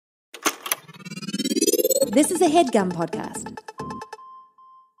This is a HeadGum podcast.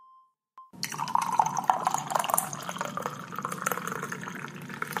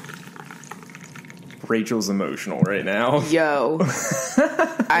 Rachel's emotional right now. Yo,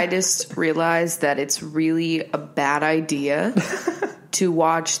 I just realized that it's really a bad idea to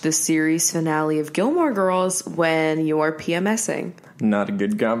watch the series finale of Gilmore Girls when you're PMSing. Not a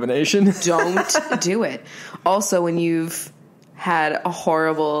good combination. Don't do it. Also, when you've had a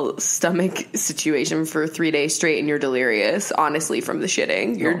horrible stomach situation for 3 days straight and you're delirious, honestly, from the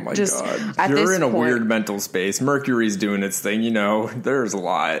shitting. You're God. You're in a weird mental space. Mercury's doing its thing, you know. There's a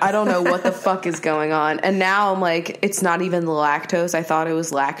lot. I don't know what the fuck is going on. And now I'm like, it's not even the lactose. I thought it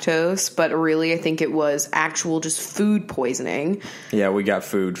was lactose, but really I think it was actual just food poisoning. Yeah, we got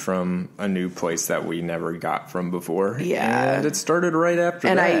food from a new place that we never got from before. Yeah. And it started right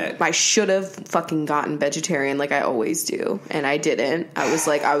after that. And I should have fucking gotten vegetarian like I always do. And I didn't.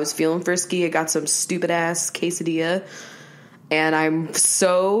 I was feeling frisky. I got some stupid ass quesadilla. And I'm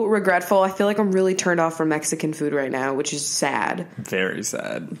so regretful. I feel like I'm really turned off from Mexican food right now, which is sad. Very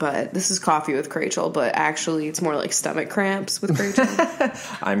sad. But this is Coffee with Chrachel, but actually it's more like stomach cramps with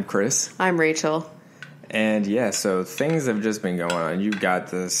Chrachel. I'm Chris. I'm Rachel. And yeah, so things have just been going on. You got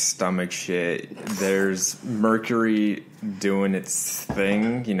the stomach shit. There's Mercury doing its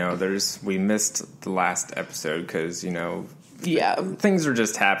thing. You know, we missed the last episode because, you know, yeah, things are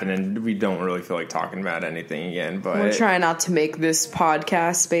just happening. We don't really feel like talking about anything again, but we're trying not to make this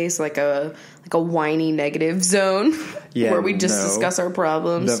podcast space like a whiny negative zone where we just discuss our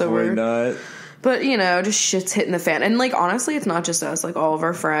problems. Definitely not. But, you know, just shit's hitting the fan. And, like, honestly, it's not just us. Like, all of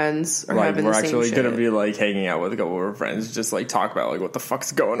our friends are having the same shit. We're actually going to be, like, hanging out with a couple of our friends. Just, like, talk about, like, what the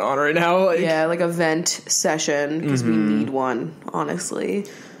fuck's going on right now. Like, yeah, like a vent session. Because we need one, honestly.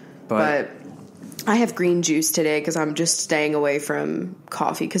 But I have green juice today because I'm just staying away from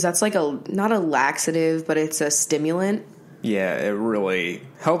coffee. Because that's, like, not a laxative, but it's a stimulant. Yeah, it really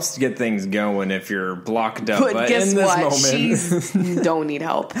helps to get things going if you're blocked up. But guess in this what? Moment, She don't need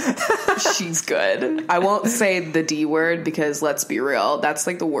help. She's good. I won't say the D word because let's be real. That's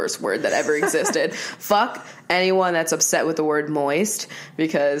like the worst word that ever existed. Fuck anyone that's upset with the word moist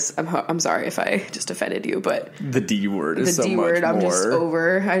because I'm sorry if I just offended you, but the D word is the so D much word, more. I'm just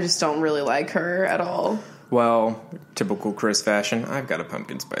over. I just don't really like her at all. Well, typical Chris fashion, I've got a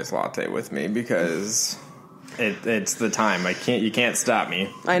pumpkin spice latte with me because it's the time. You can't stop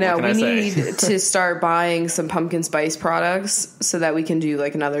me. I know. We need to start buying some pumpkin spice products so that we can do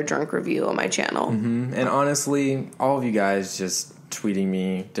like another drunk review on my channel. Mm-hmm. And honestly, all of you guys just tweeting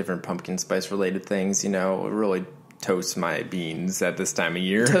me different pumpkin spice related things, you know, it really toast my beans at this time of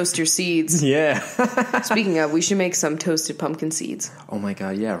year. Toast your seeds. Yeah. Speaking of, we should make some toasted pumpkin seeds. Oh my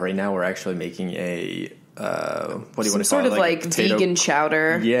god, yeah. Right now we're actually making a what do you want to call it? Sort of like vegan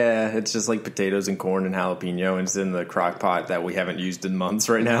chowder. Yeah, it's just like potatoes and corn and jalapeno, and it's in the crock pot that we haven't used in months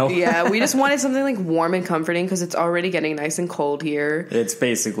right now. Yeah, we just wanted something like warm and comforting because it's already getting nice and cold here. It's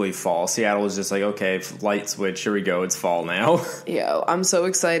basically fall. Seattle was just like, okay, light switch, here we go, it's fall now. Yeah, I'm so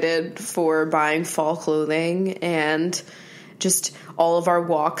excited for buying fall clothing and just all of our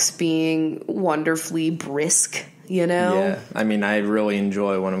walks being wonderfully brisk. You know? Yeah. I mean, I really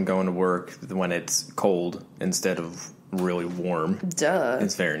enjoy when I'm going to work when it's cold instead of really warm. Duh.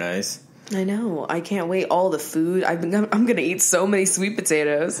 It's very nice. I know. I can't wait. All the food. I'm going to eat so many sweet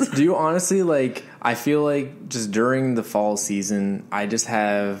potatoes. Do you honestly, like, I feel like just during the fall season, I just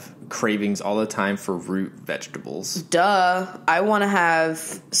have cravings all the time for root vegetables. Duh. I want to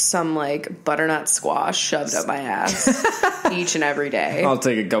have some, like, butternut squash shoved up my ass each and every day. I'll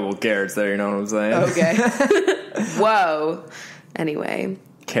take a couple carrots there, you know what I'm saying? Okay. Whoa. Anyway.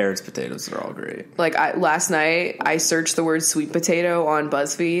 Carrots, potatoes are all great. Like, last night, I searched the word sweet potato on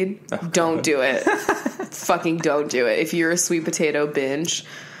BuzzFeed. Oh, don't do it. Fucking don't do it. If you're a sweet potato binge.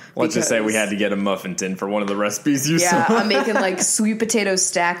 Let's just say we had to get a muffin tin for one of the recipes you saw. Yeah, I'm making, like, sweet potato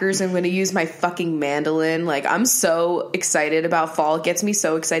stackers. I'm going to use my fucking mandolin. Like, I'm so excited about fall. It gets me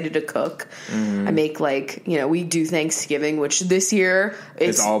so excited to cook. I make, like, you know, we do Thanksgiving, which this year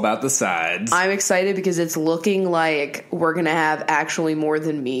it's all about the sides. I'm excited because it's looking like we're going to have actually more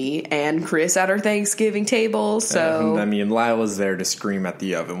than me and Chris at our Thanksgiving table. So I mean, Lila's there to scream at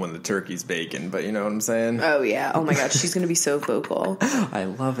the oven when the turkey's baking, but you know what I'm saying? Oh, yeah. Oh, my God. She's going to be so vocal. I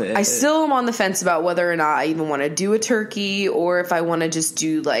love it. I still am on the fence about whether or not I even want to do a turkey or if I want to just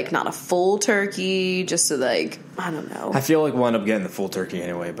do, like, not a full turkey, just to, like, I don't know. I feel like we'll end up getting the full turkey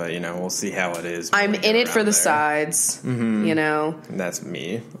anyway, but, you know, we'll see how it is. I'm in it for the sides, you know. And that's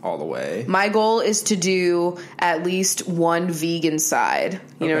me all the way. My goal is to do at least one vegan side.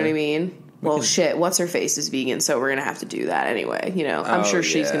 You know what I mean? Well, shit, what's-her-face is vegan, so we're going to have to do that anyway, you know. I'm sure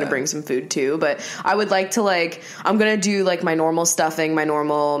she's going to bring some food, too. But I would like to, like, I'm going to do, like, my normal stuffing, my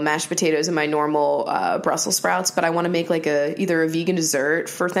normal mashed potatoes, and my normal Brussels sprouts. But I want to make, like, either a vegan dessert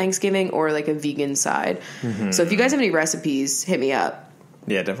for Thanksgiving or, like, a vegan side. Mm-hmm. So if you guys have any recipes, hit me up.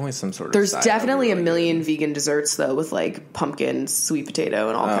 Yeah, definitely some sort of There's side. definitely a million vegan desserts, though, with, like, pumpkin, sweet potato,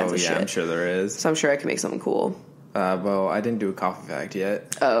 and all kinds of shit. I'm sure there is. So I'm sure I can make something cool. Well, I didn't do a coffee fact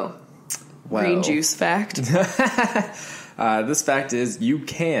yet. Oh. Well, green juice fact. This fact is you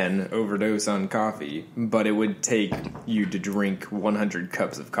can overdose on coffee, but it would take you to drink 100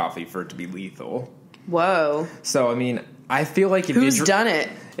 cups of coffee for it to be lethal. Whoa. So, I mean, I feel like if Who's done it?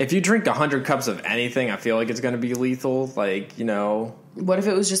 If you drink 100 cups of anything, I feel like it's going to be lethal. Like, you know. What if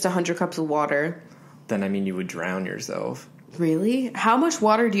it was just 100 cups of water? Then, I mean, you would drown yourself. Really? How much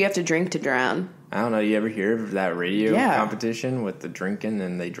water do you have to drink to drown? I don't know. You ever hear of that radio competition with the drinking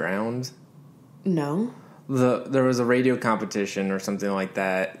and they drowned? No. There was a radio competition or something like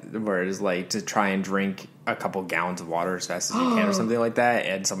that where it was like to try and drink a couple gallons of water as fast as you can or something like that,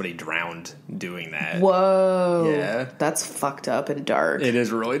 and somebody drowned doing that. Whoa. Yeah. That's fucked up and dark. It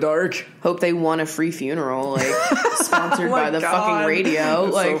is really dark. Hope they won a free funeral, like, sponsored by the fucking radio.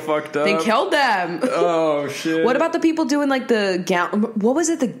 That's like, so fucked up. They killed them. Oh, shit. What about the people doing, like, the gallon... What was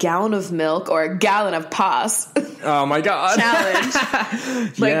it? The gallon of milk or a gallon of pus? Oh, my God.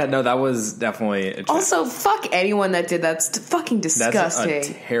 Challenge. Like, yeah, no, that was definitely a challenge. Also, fuck anyone that did that. It's fucking disgusting. That's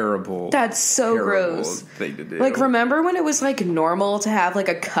a terrible... That's so gross. Thing to do. Like, remember when it was, like, normal to have, like,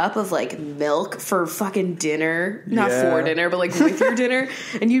 a cup of, like, milk for fucking dinner? Not for dinner, but, like, with your dinner?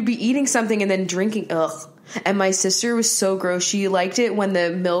 And you'd be eating something and then drinking. Ugh. And my sister was so gross. She liked it when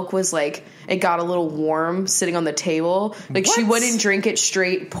the milk was, like, it got a little warm sitting on the table. Like, she wouldn't drink it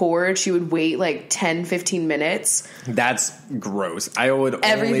straight poured. She would wait, like, 10, 15 minutes. That's gross. I would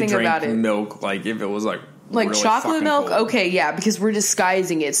Everything only about drink it. milk, like, if it was, like really chocolate milk? cold. Okay, yeah, because we're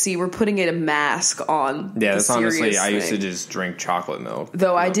disguising it. See, we're putting a mask on. Yeah, that's honestly, I used to thing. just drink chocolate milk.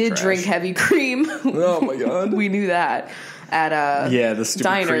 Though I did drink heavy cream. Oh, my God. We knew that at the stupid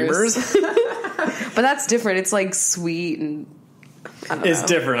diners. creamers. But that's different. It's like sweet and it's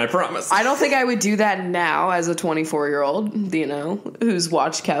different, I promise. I don't think I would do that now as a 24-year-old, you know, who's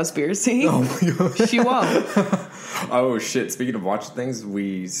watched Cowspiracy. Oh my God. She won't. Oh shit, speaking of watching things,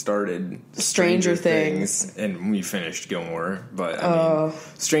 we started Stranger Things. And we finished Gilmore, but I mean,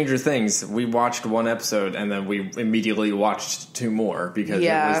 Stranger Things, we watched one episode and then we immediately watched two more because it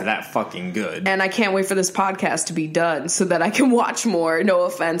was that fucking good. And I can't wait for this podcast to be done so that I can watch more. No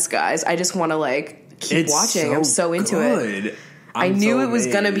offense, guys. I just want to, like, keep watching. I'm so into it. I knew it was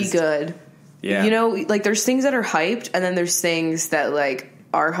going to be good. Yeah. You know, like, there's things that are hyped, and then there's things that, like,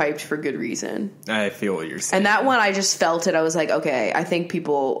 are hyped for good reason. I feel what you're saying. And that one, I just felt it. I was like, okay, I think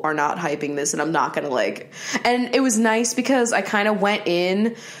people are not hyping this, and I'm not going to, like... And it was nice because I kind of went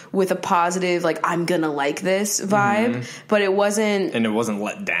in with a positive, like, I'm going to like this vibe, but it wasn't... And it wasn't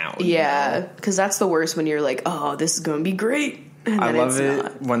let down. Yeah, because that's the worst when you're like, oh, this is going to be great. I love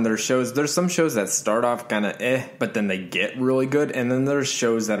it when there's shows. There's some shows that start off kind of but then they get really good. And then there's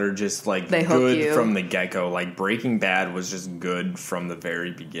shows that are just like good from the get-go. Like Breaking Bad was just good from the very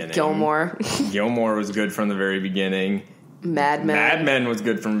beginning. Gilmore was good from the very beginning. Mad Men was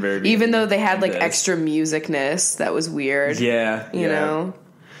good from the very beginning. Even though they had like extra musicness that was weird. Yeah. You know?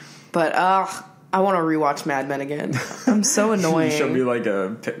 But, I want to rewatch Mad Men again. I'm so annoying. You showed me like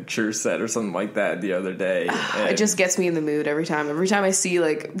a picture set or something like that the other day. It just gets me in the mood every time. Every time I see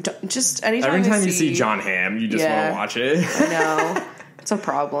like just anytime. Every time you see John Hamm, you just want to watch it. I know. It's a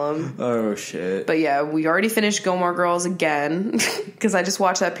problem. Oh, shit. But yeah, we already finished Gilmore Girls again because I just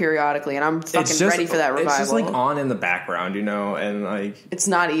watch that periodically and I'm fucking ready for that revival. It's just like on in the background, you know, and like... It's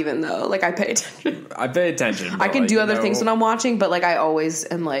not even though. Like I pay attention. I pay attention. I can do other things when I'm watching, but like I always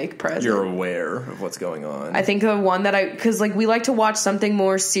am like present. You're aware of what's going on. I think the one that because like we like to watch something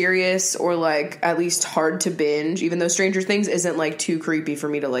more serious or like at least hard to binge, even though Stranger Things isn't like too creepy for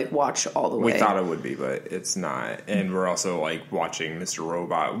me to like watch all the way. We thought it would be, but it's not. And we're also like watching Mr.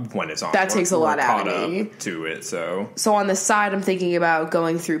 Robot when it's on. That takes a lot out of me. To it, so on the side, I'm thinking about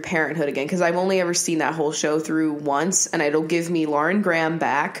going through Parenthood again because I've only ever seen that whole show through once, and it'll give me Lauren Graham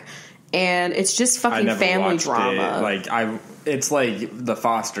back, and it's just fucking family drama. It's like the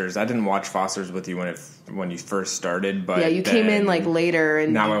Fosters. I didn't watch Fosters with you when you first started, but yeah, you came in like later,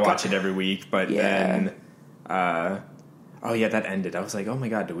 and now I watch it every week. But then, oh yeah, that ended. I was like, oh my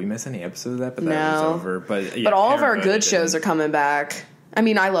god, did we miss any episodes of that? But that was over. But all of our good shows are coming back. I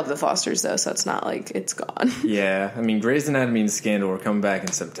mean, I love the Fosters, though, so it's not like it's gone. Yeah, I mean, Grey's Anatomy and Scandal are coming back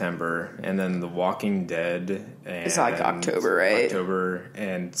in September, and then The Walking Dead. And it's like October, right? October,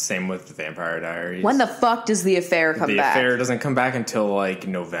 and same with The Vampire Diaries. When the fuck does The Affair come back? The Affair doesn't come back until, like,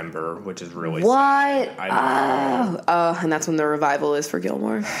 November, which is really what? sad. I know. Oh, and that's when the revival is for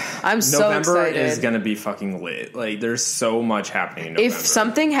Gilmore. I'm so excited. November is going to be fucking lit. Like, there's so much happening in November. If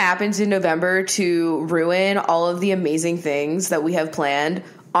something happens in November to ruin all of the amazing things that we have planned,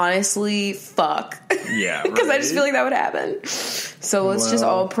 honestly, fuck. Yeah, because right? I just feel like that would happen. So let's just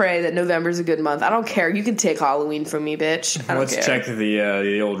all pray that November's a good month. I don't care. You can take Halloween from me, bitch. I don't Let's care. check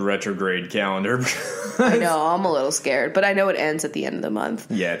the old retrograde calendar. I know, I'm a little scared, but I know it ends at the end of the month.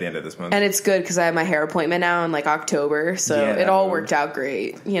 Yeah, at the end of this month. And it's good because I have my hair appointment now in like October, so it all worked out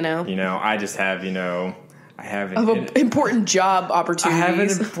great, you know? You know, I just have, I have an important job opportunities. I have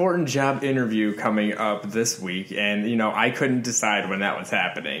an important job interview coming up this week, and, I couldn't decide when that was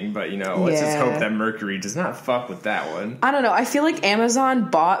happening, but, let's just hope that Mercury does not fuck with that one. I don't know. I feel like Amazon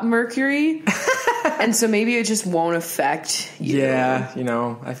bought Mercury, and so maybe it just won't affect you. Yeah,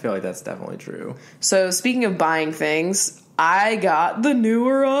 I feel like that's definitely true. So, speaking of buying things, I got the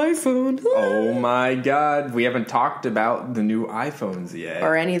newer iPhone. Oh my god, we haven't talked about the new iPhones yet.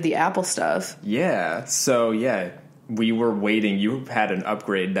 Or any of the Apple stuff. Yeah, so we were waiting. You had an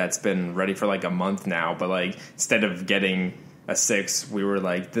upgrade that's been ready for like a month now, but like instead of getting a 6, we were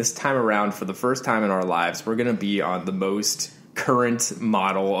like, this time around, for the first time in our lives, we're going to be on the most current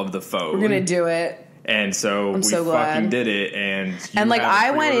model of the phone. We're going to do it. And so we fucking did it, and like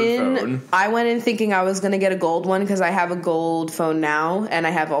I went in phone. thinking I was gonna get a gold one because I have a gold phone now, and I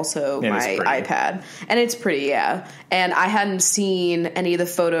have also my iPad, and it's pretty, yeah. And I hadn't seen any of the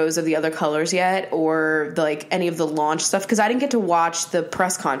photos of the other colors yet, or like any of the launch stuff because I didn't get to watch the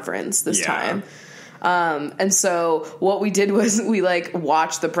press conference this time. And so what we did was we like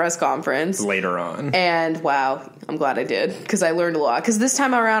watched the press conference later on, and wow, I'm glad I did because I learned a lot. Because this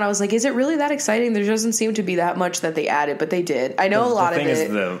time around I was like, is it really that exciting? There doesn't seem to be that much that they added, but they did. I know a lot of it. The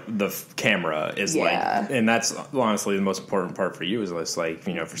thing is the camera is like, and that's honestly the most important part for you is just like,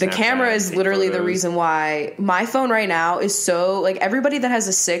 for the camera is literally the reason why my phone right now is so like everybody that has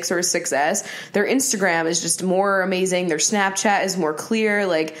a 6 or a 6S, their Instagram is just more amazing. Their Snapchat is more clear.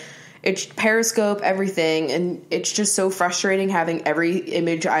 Like, it's Periscope, everything, and it's just so frustrating having every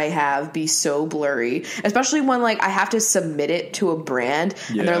image I have be so blurry, especially when, like, I have to submit it to a brand,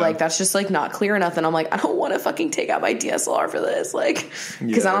 and they're like, that's just, like, not clear enough, and I'm like, I don't want to fucking take out my DSLR for this, like,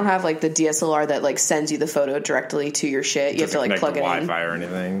 because I don't have, like, the DSLR that, like, sends you the photo directly to your shit. You have to, like, plug it in. Wi-Fi or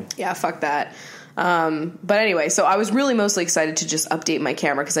anything. Yeah, fuck that. But anyway, so I was really mostly excited to just update my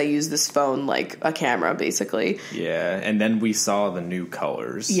camera because I use this phone like a camera, basically. Yeah, and then we saw the new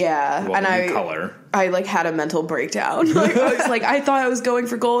colors. Yeah, well, and new color. I like had a mental breakdown. Like, I was like, I thought I was going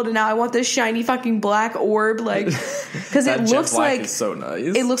for gold, and now I want this shiny fucking black orb, like, because it looks like is so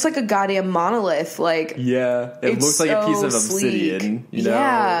nice. It looks like a goddamn monolith. Like, yeah, it looks like a piece of obsidian.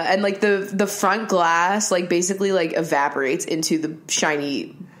 Yeah, and like the front glass, like basically like evaporates into the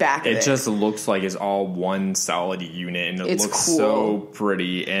shiny back of it. It just looks like it's all one solid unit, and it looks cool. So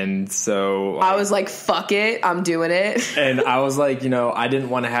pretty. And so I was like, fuck it, I'm doing it. And I was like, I didn't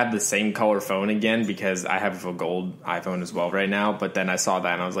want to have the same color phone again because I have a gold iPhone as well right now. But then I saw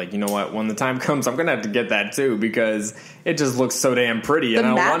that and I was like, you know what? When the time comes, I'm gonna have to get that too because it just looks so damn pretty. And I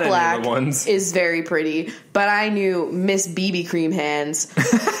don't want any of the ones. Is very pretty, but I knew Miss BB Cream hands.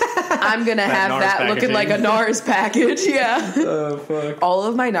 I'm gonna have that packaging. Looking like a NARS package. Yeah. Oh fuck. All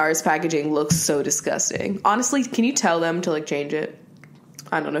of my NARS packaging looks so disgusting. Honestly, can you tell them to like change it?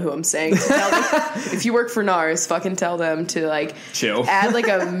 I don't know who I'm saying. Tell them, if you work for NARS, fucking tell them to like chill. Add like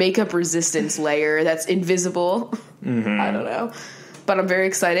a makeup resistance layer that's invisible. Mm-hmm. I don't know. But I'm very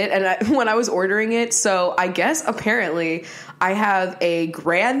excited. And when I was ordering it, so I guess apparently I have a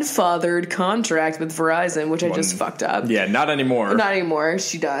grandfathered contract with Verizon, which I just fucked up. Yeah, not anymore. Not anymore.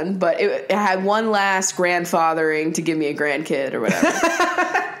 She done. But it had one last grandfathering to give me a grandkid or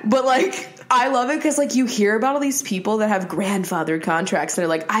whatever. But like, I love it because like you hear about all these people that have grandfathered contracts. And they're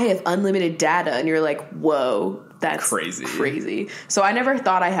like, I have unlimited data. And you're like, whoa. That's crazy. So I never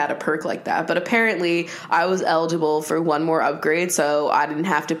thought I had a perk like that. But apparently I was eligible for one more upgrade. So I didn't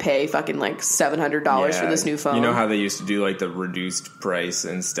have to pay fucking like $700 for this new phone. You know how they used to do like the reduced price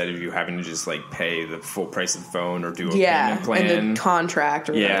instead of you having to just like pay the full price of the phone or do a payment plan? And the contract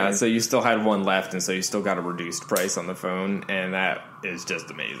or whatever. Yeah, so you still had one left. And so you still got a reduced price on the phone. And that is just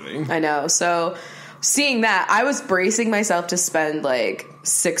amazing. I know. So seeing that, I was bracing myself to spend like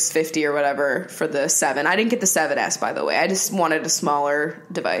 $650 or whatever for the 7. I didn't get the 7S, by the way. I just wanted a smaller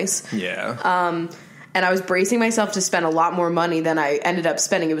device. Yeah. and I was bracing myself to spend a lot more money than I ended up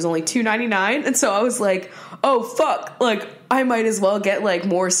spending. It was only $2.99, and so I was like, oh fuck, like I might as well get like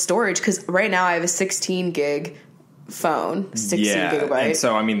more storage, because right now I have a 16 gig phone, 16 gigabyte. And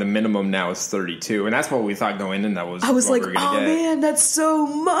so I mean the minimum now is 32, and that's what we thought going in. I was like, we were oh get. Man, that's so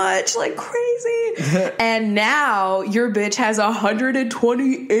much, like crazy. And now your bitch has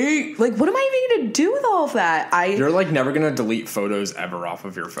 128. Like, what am I even gonna do with all of that? You're like never gonna delete photos ever off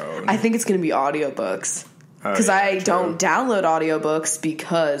of your phone. I think it's gonna be audiobooks. Because I don't download audiobooks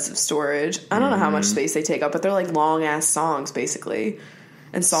because of storage. I don't know how much space they take up, but they're like long ass songs basically.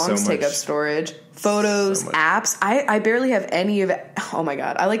 And songs take up storage. Photos, apps. I barely have any of it. Oh my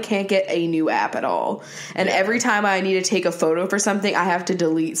God. I like can't get a new app at all. And every time I need to take a photo for something, I have to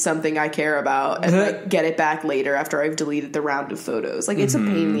delete something I care about and like get it back later after I've deleted the round of photos. Like it's a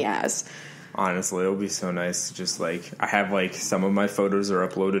pain in the ass. Honestly, it'll be so nice to just like, I have like some of my photos are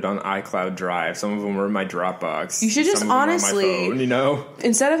uploaded on iCloud Drive. Some of them are in my Dropbox. You should just honestly, phone, you know,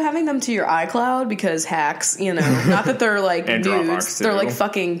 instead of having them to your iCloud, because hacks, you know, not that they're like nudes, they're like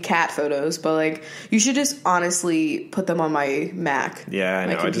fucking cat photos, but like you should just honestly put them on my Mac. Yeah, I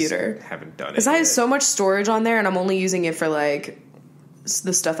know. My computer. I just haven't done it. Because I have so much storage on there, and I'm only using it for like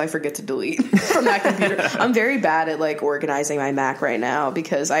the stuff I forget to delete from that computer. I'm very bad at like organizing my Mac right now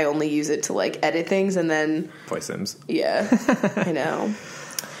because I only use it to like edit things and then play Sims. Yeah, I know.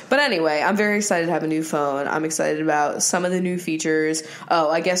 But anyway, I'm very excited to have a new phone. I'm excited about some of the new features. Oh,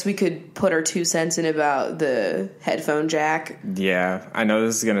 I guess we could put our 2 cents in about the headphone jack. Yeah, I know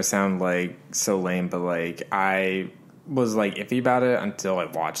this is gonna sound like so lame, but like I was like iffy about it until I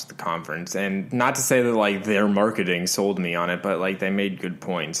watched the conference, and not to say that like their marketing sold me on it, but like they made good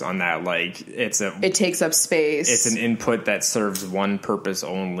points on that. Like it takes up space. It's an input that serves one purpose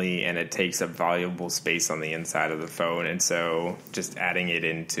only, and it takes up valuable space on the inside of the phone. And so just adding it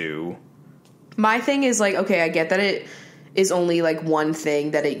into, my thing is like, okay, I get that it is only like one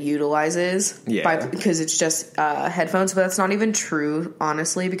thing that it utilizes because it's just headphones, but that's not even true,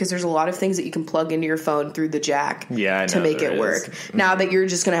 honestly, because there's a lot of things that you can plug into your phone through the jack to make it work. Now that you're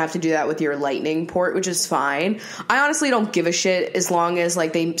just going to have to do that with your lightning port, which is fine. I honestly don't give a shit as long as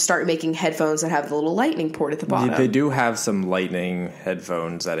like they start making headphones that have the little lightning port at the bottom. They do have some lightning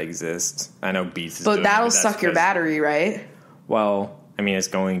headphones that exist. I know Beats is but that'll suck your battery, right? Well, I mean, it's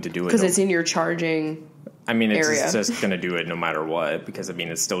going to do it because it's in your charging. I mean, it's just going to do it no matter what, because, I mean,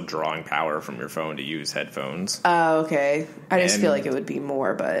 it's still drawing power from your phone to use headphones. Oh, okay. I just feel like it would be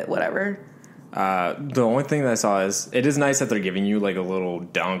more, but whatever. The only thing that I saw is, it is nice that they're giving you, like, a little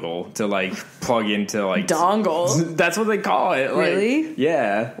dongle to, like, plug into, like... Dongle? That's what they call it. Like, really?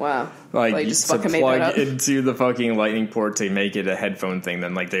 Yeah. Wow. Like just to plug into the fucking lightning port to make it a headphone thing,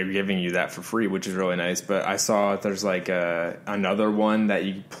 then like they're giving you that for free, which is really nice. But I saw there's like another one that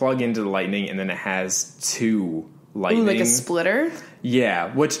you plug into the lightning, and then it has 2 lightning. Ooh, like a splitter?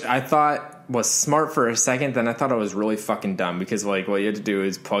 Yeah, which I thought was smart for a second, then I thought it was really fucking dumb, because like what you had to do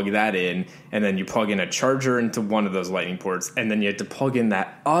is plug that in, and then you plug in a charger into one of those lightning ports, and then you had to plug in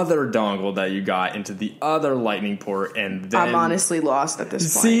that other dongle that you got into the other lightning port, and then I'm honestly lost at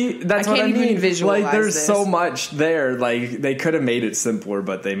this point. See, that's what I mean. Even visualize like there's this. So much there. Like they could have made it simpler,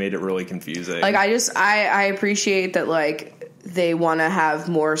 but they made it really confusing. Like I appreciate that like they want to have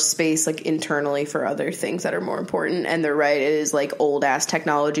more space like internally for other things that are more important, and they're right, it is like old ass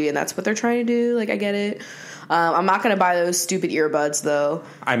technology, and that's what they're trying to do. Like I get it. I'm not going to buy those stupid earbuds though.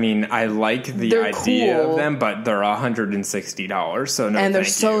 I mean, I like the idea of them, but they're $160, so no, and they're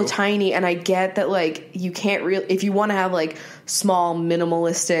so tiny, and I get that like you can't really, if you want to have like small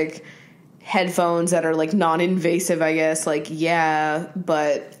minimalistic headphones that are like non-invasive, I guess, like yeah,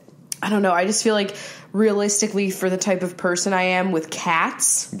 but I don't know, I just feel like realistically, for the type of person I am with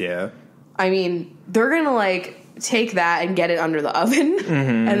cats, I mean, they're gonna like take that and get it under the oven,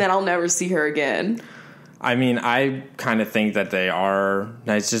 and then I'll never see her again. I mean, I kind of think that they are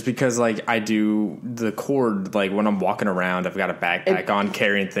nice just because, like, I do the cord, like, when I'm walking around, I've got a backpack on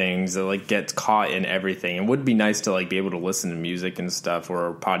carrying things that, like, gets caught in everything. It would be nice to, like, be able to listen to music and stuff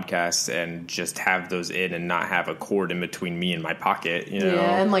or podcasts and just have those in and not have a cord in between me and my pocket, you know?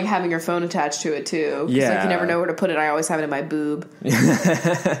 Yeah, and, like, having your phone attached to it, too. Yeah. Like, you never know where to put it. I always have it in my boob.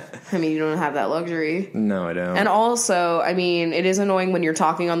 I mean, you don't have that luxury. No, I don't. And also, I mean, it is annoying when you're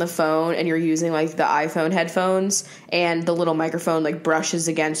talking on the phone and you're using, like, the iPhone headphones and the little microphone like brushes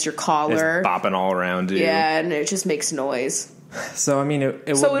against your collar. It's bopping all around you. Yeah, and it just makes noise. So I mean,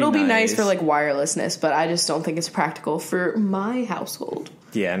 it'll be nice for like wirelessness, but I just don't think it's practical for my household.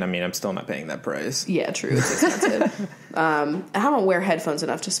 Yeah, and I mean, I'm still not paying that price. Yeah, true. It's expensive. I don't wear headphones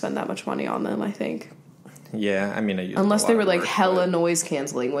enough to spend that much money on them, I think. Yeah, I mean, I use unless they were like work, hella noise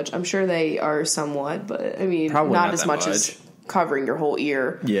canceling, which I'm sure they are somewhat, but I mean, probably not as much as covering your whole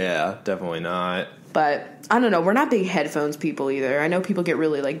ear. Yeah, definitely not. But I don't know. We're not big headphones people either. I know people get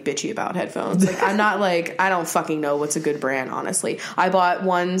really like bitchy about headphones. Like I'm not like, I don't fucking know what's a good brand, honestly. I bought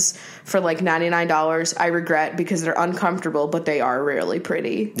ones for like $99. I regret because they're uncomfortable, but they are really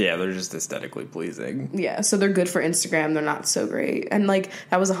pretty. Yeah, they're just aesthetically pleasing. Yeah, so they're good for Instagram. They're not so great. And like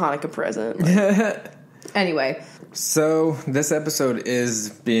that was a Hanukkah present. Like, anyway. So this episode is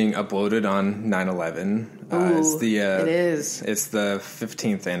being uploaded on 9/11. It is. It's the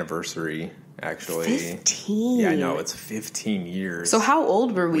 15th anniversary. Actually, 15. Yeah, I know, it's 15 years. So how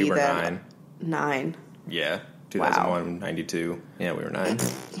old were we were then? 9. 9. Yeah, 2001, 92. Yeah, we were 9.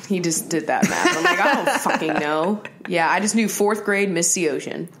 He just did that math. I'm like, I don't fucking know. Yeah, I just knew 4th grade Miss the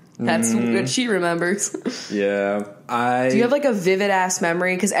Ocean. That's what she remembers. Yeah, Do you have like a vivid ass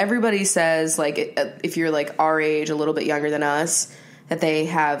memory? Because everybody says like if you're like our age, a little bit younger than us, that they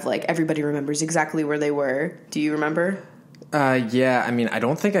have like everybody remembers exactly where they were. Do you remember? Yeah, I mean, I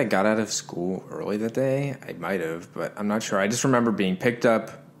don't think I got out of school early that day. I might have, but I'm not sure. I just remember being picked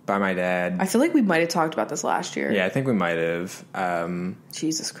up by my dad. I feel like we might have talked about this last year. Yeah, I think we might have.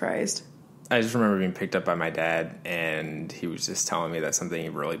 Jesus Christ. I just remember being picked up by my dad, and he was just telling me that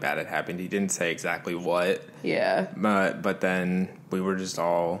something really bad had happened. He didn't say exactly what. Yeah. But then we were just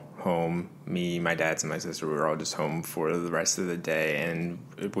all home. Me, my dad, and my sister, we were all just home for the rest of the day, and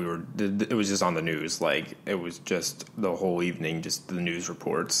it was just on the news. Like, it was just the whole evening, just the news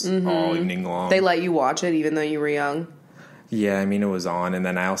reports all evening long. They let you watch it even though you were young? Yeah, I mean, it was on, and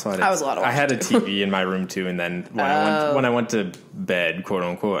then I also had I had a TV in my room too, and then when I went to bed, quote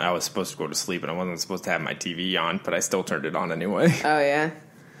unquote, I was supposed to go to sleep, and I wasn't supposed to have my TV on, but I still turned it on anyway. Oh yeah.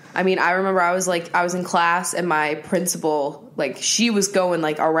 I mean, I remember I was in class, and my principal, like, she was going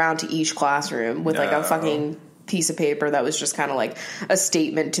like around to each classroom with like a fucking piece of paper that was just kind of like a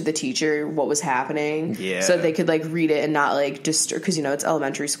statement to the teacher what was happening. Yeah. So they could like read it and not like disturb, because it's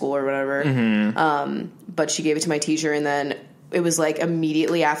elementary school or whatever. But she gave it to my teacher, and then it was like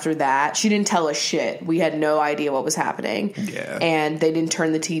immediately after that, she didn't tell us shit. We had no idea what was happening. Yeah. And they didn't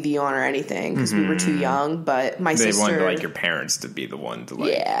turn the TV on or anything because we were too young. But my sister... They wanted like your parents to be the one to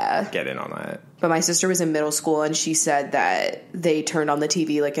like get in on that. But my sister was in middle school, and she said that they turned on the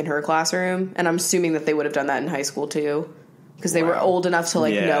TV like in her classroom. And I'm assuming that they would have done that in high school too, because they were old enough to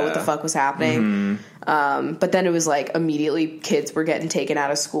like know what the fuck was happening. But then it was like immediately kids were getting taken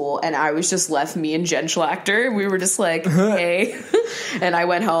out of school, and I was just left, me and Jen Schlachter. We were just like, hey. And I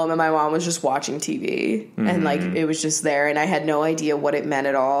went home, and my mom was just watching TV, and like it was just there, and I had no idea what it meant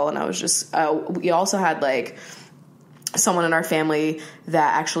at all. And I was just we also had like someone in our family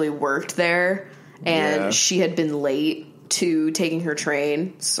that actually worked there, and she had been late to taking her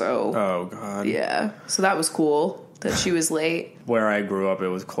train. So oh god, yeah, so that was cool that she was late. Where I grew up, it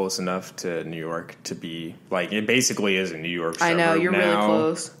was close enough to New York to be like, it basically is a New York suburb. I know, you're really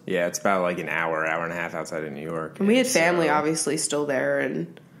close. Yeah, it's about like an hour and a half outside of New York. And we had family obviously still there,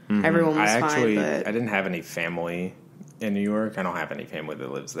 and everyone was fine. But I didn't have any family in New York. I don't have any family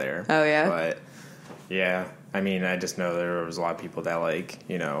that lives there. Oh yeah? But yeah, I mean, I just know there was a lot of people that like,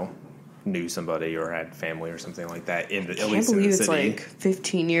 knew somebody or had family or something like that at least in the city. I can't believe it's like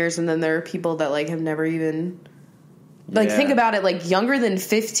 15 years, and then there are people that like have never even... Like, think about it, like, younger than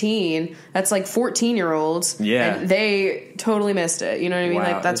 15, that's like 14-year-olds. Yeah. And they totally missed it. You know what I mean?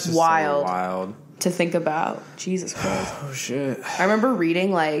 Wow, like, that's wild. So wild to think about. Jesus Christ. Oh, shit. I remember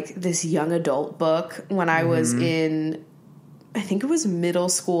reading, like, this young adult book when I was in... I think it was middle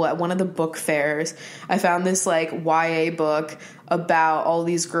school at one of the book fairs. I found this like YA book about all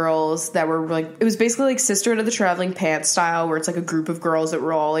these girls that were like, it was basically like Sister to the Traveling Pants style, where it's like a group of girls that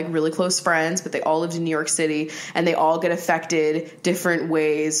were all like really close friends, but they all lived in New York City, and they all get affected different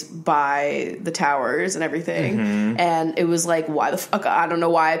ways by the towers and everything. And it was like, why the fuck? I don't know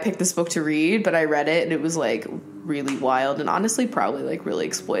why I picked this book to read, but I read it, and it was like really wild, and honestly probably like really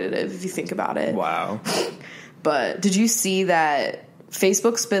exploitative if you think about it. Wow. But did you see that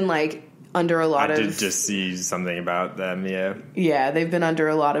Facebook's been like under a lot of... I did just see something about them, yeah. Yeah, they've been under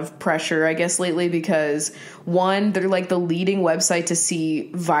a lot of pressure, I guess, lately, because one, they're like the leading website to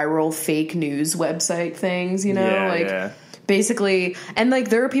see viral fake news website things, Yeah. Basically, and like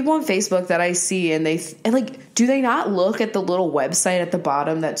there are people on Facebook that I see, and like, do they not look at the little website at the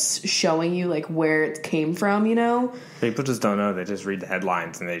bottom that's showing you like where it came from? People just don't know. They just read the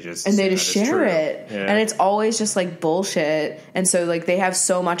headlines and they just share it, and it's always just like bullshit. And so like they have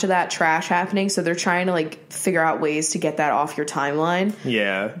so much of that trash happening, so they're trying to like figure out ways to get that off your timeline.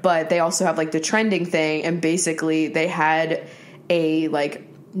 Yeah, but they also have like the trending thing, and basically they had a like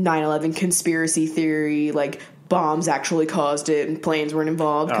 9/11 conspiracy theory, like bombs actually caused it and planes weren't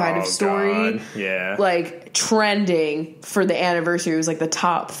involved kind of story. God. Yeah. Like trending for the anniversary was like the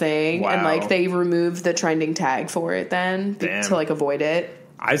top thing. Wow. And like they removed the trending tag for it then to like avoid it.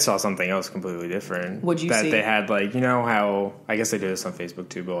 I saw something else completely different. What'd you see? That they had like, you know how, I guess they do this on Facebook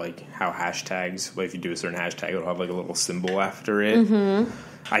too, but like how hashtags, like if you do a certain hashtag, it'll have like a little symbol after it. Mm-hmm.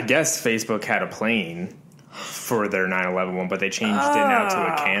 I guess Facebook had a plane for their 9/11 one, but they changed it now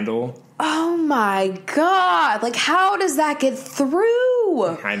to a candle. Oh my God. Like, how does that get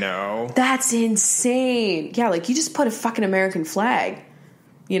through? I know. That's insane. Yeah, like, you just put a fucking American flag,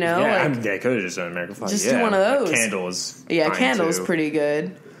 you know? Yeah, like, they could have just done an American flag. Just do one of those. A candle is candle's too. pretty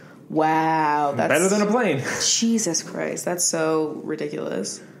good. Wow. That's better than a plane. Jesus Christ. That's so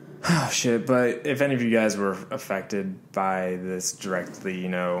ridiculous. Oh, shit. But if any of you guys were affected by this directly, you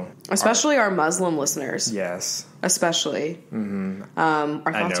know. Especially our Muslim listeners. Yes. Especially. Mm-hmm.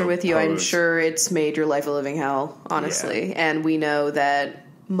 Our thoughts are with you. I'm sure it's made your life a living hell, honestly. Yeah. And we know that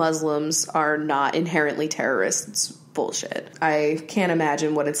Muslims are not inherently terrorists. It's bullshit. I can't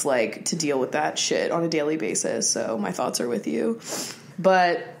imagine what it's like to deal with that shit on a daily basis. So my thoughts are with you.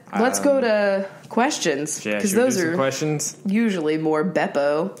 But let's go to questions. Yeah, because those are questions. Usually more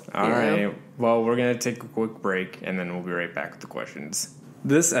Beppo. All right. Well, we're going to take a quick break, and then we'll be right back with the questions.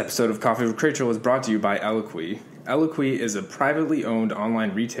 This episode of Coffee with Chrachel is brought to you by Eloquii. Eloquii is a privately owned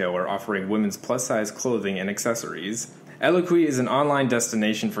online retailer offering women's plus-size clothing and accessories. Eloquii is an online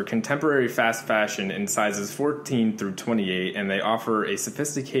destination for contemporary fast fashion in sizes 14 through 28, and they offer a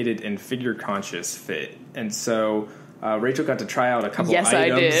sophisticated and figure-conscious fit. And so Rachel got to try out a couple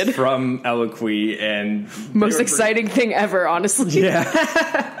items from Eloquii, and most exciting thing ever, honestly.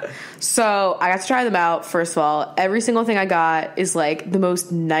 Yeah. So I got to try them out. First of all, every single thing I got is like the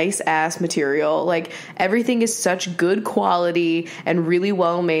most nice ass material. Like everything is such good quality and really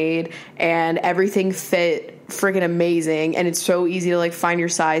well made, and everything fit freaking amazing, and it's so easy to like find your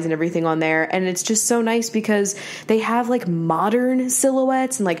size and everything on there. And it's just so nice because they have like modern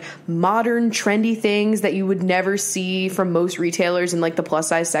silhouettes and like modern trendy things that you would never see from most retailers in like the plus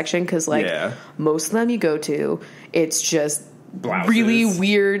size section, because like most of them you go to, it's just blouses. Really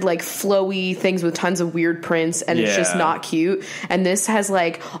weird, like flowy things with tons of weird prints, and it's just not cute. And this has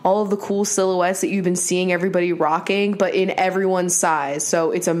like all of the cool silhouettes that you've been seeing everybody rocking, but in everyone's size,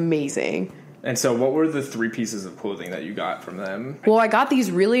 so it's amazing. And so what were the 3 pieces of clothing that you got from them? Well, I got these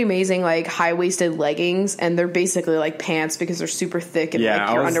really amazing, like, high-waisted leggings, and they're basically like pants because they're super thick and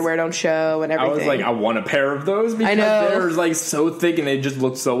like your underwear don't show and everything. I was like, I want a pair of those because they're like so thick and they just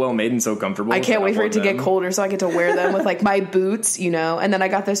look so well made and so comfortable. I can't wait for it to get colder so I get to wear them with like my boots, you know. And then I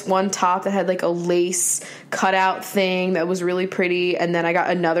got this one top that had like a lace cutout thing that was really pretty, and then I got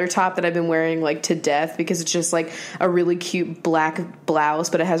another top that I've been wearing like to death because it's just like a really cute black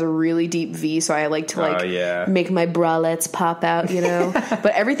blouse, but it has a really deep V. So I like to like make my bralettes pop out, you know.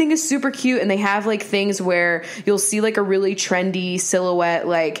 But everything is super cute, and they have like things where you'll see like a really trendy silhouette,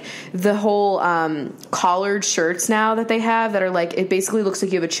 like the whole collared shirts now that they have that are like, it basically looks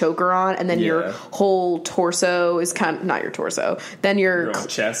like you have a choker on, and then your whole torso is kind of not your torso, then your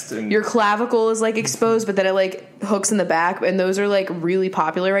chest and your clavicle is like exposed, but then it like hooks in the back, and those are like really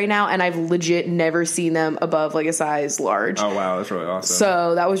popular right now, and I've legit never seen them above like a size large. Oh wow, that's really awesome.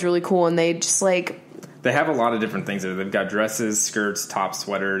 So that was really cool, and they just like, they have a lot of different things there. They've got dresses, skirts, tops,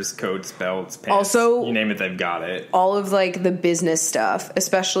 sweaters, coats, belts, pants. Also, you name it, they've got it. All of like the business stuff,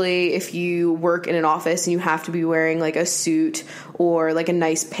 especially if you work in an office and you have to be wearing like a suit or like a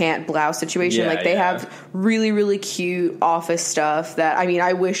nice pant blouse situation. Like they have really, really cute office stuff that, I mean,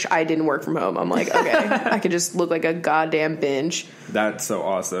 I wish I didn't work from home. I'm like, okay, I could just look like a goddamn binge. That's so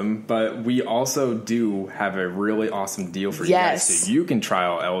awesome. But we also do have a really awesome deal for you guys. So you can try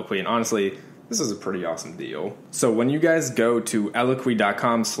out Eloquii, and honestly, this is a pretty awesome deal. So when you guys go to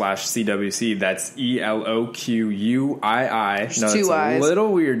eloquii.com/CWC, that's ELOQUII. No, it's a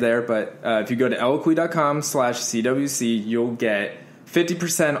little weird there, but if you go to eloquii.com/CWC, you'll get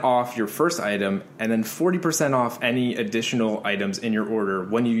 50% off your first item, and then 40% off any additional items in your order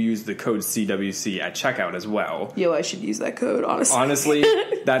when you use the code CWC at checkout as well. Yo, I should use that code, honestly. Honestly,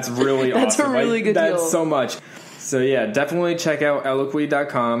 that's really awesome. That's a really good deal. That's so much. So yeah, definitely check out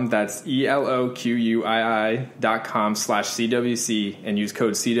eloquii.com. That's ELOQUII.com/CWC and use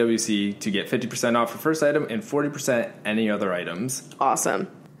code CWC to get 50% off your first item and 40% any other items. Awesome.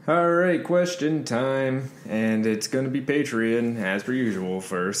 All right, question time. And it's going to be Patreon, as per usual,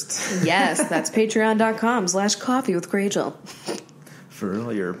 first. Yes, that's patreon.com/CoffeeWithChrachel. For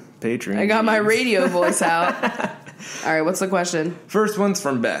all your Patreon. I got my radio voice out. All right, what's the question? First one's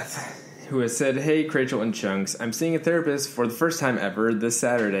from Beth. who has said, "Hey, Chrachel and Chunks, I'm seeing a therapist for the first time ever this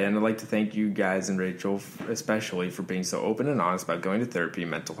Saturday, and I'd like to thank you guys and Rachel especially for being so open and honest about going to therapy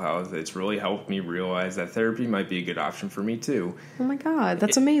and mental health. It's really helped me realize that therapy might be a good option for me, too." Oh my God,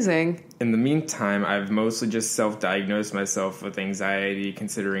 that's amazing. In the meantime, I've mostly just self-diagnosed myself with anxiety,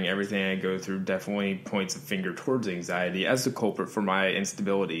 considering everything I go through definitely points a finger towards anxiety as the culprit for my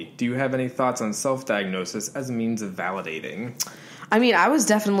instability. Do you have any thoughts on self-diagnosis as a means of validating? I mean, I was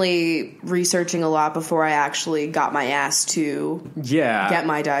definitely researching a lot before I actually got my ass to get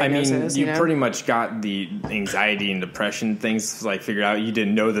my diagnosis. I mean, you pretty much got the anxiety and depression things like figured out. You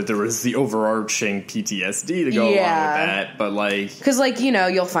didn't know that there was the overarching PTSD to go along with that, but like... Because, like, you know,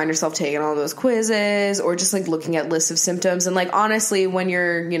 you'll find yourself taking all those quizzes or just, like, looking at lists of symptoms. And, like, honestly, when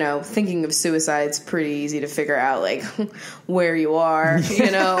you're, you know, thinking of suicide, it's pretty easy to figure out, like, where you are.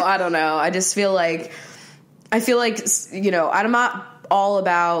 You know, I don't know. I just feel like... you know, I'm not all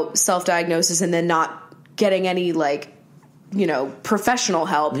about self-diagnosis and then not getting any, like, you know, professional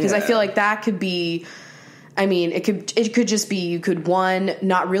help because I feel like that could be, I mean, it could just be you could, one,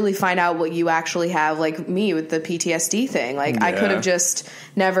 not really find out what you actually have, like me with the PTSD thing. Like, I could have just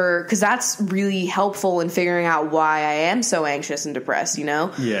never, because that's really helpful in figuring out why I am so anxious and depressed, you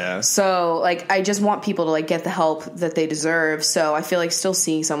know? Yeah. So, like, I just want people to, like, get the help that they deserve. So I feel like still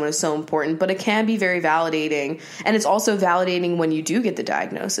seeing someone is so important, but it can be very validating. And it's also validating when you do get the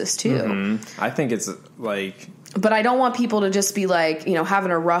diagnosis, too. Mm-hmm. I think it's, like... But I don't want people to just be like, you know,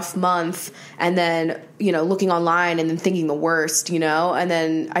 having a rough month and then, you know, looking online and then thinking the worst, you know? And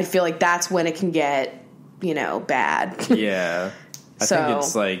then I feel like that's when it can get, you know, bad. Yeah. I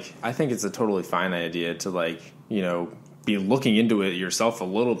think it's a totally fine idea to, like, you know, be looking into it yourself a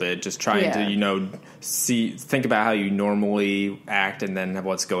little bit, just trying to, you know, think about how you normally act and then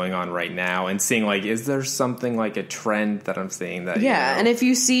what's going on right now and seeing, like, is there something like a trend that I'm seeing that, yeah, you know? And if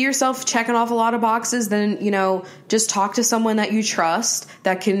you see yourself checking off a lot of boxes, then, you know, just talk to someone that you trust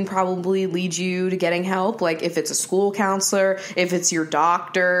that can probably lead you to getting help. Like, if it's a school counselor, if it's your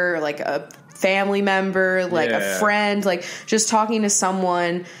doctor, like a family member, like a friend, like just talking to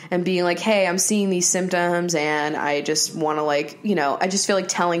someone and being like, hey, I'm seeing these symptoms and I just want to, like, you know, I just feel like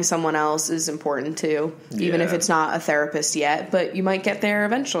telling someone else is important too, even if it's not a therapist yet, but you might get there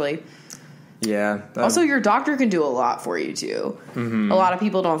eventually. Yeah. Also, your doctor can do a lot for you too. Mm-hmm. A lot of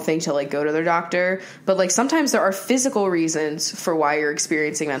people don't think to, like, go to their doctor, but, like, sometimes there are physical reasons for why you're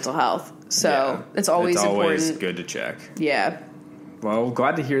experiencing mental health. So it's always important. It's always good to check. Yeah. Well,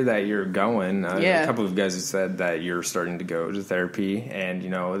 glad to hear that you're going. A couple of guys have said that you're starting to go to therapy, and,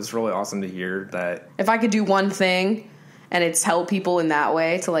 you know, it's really awesome to hear that. If I could do one thing, and it's help people in that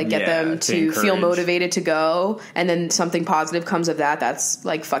way to, like, get them to feel motivated to go, and then something positive comes of that, that's,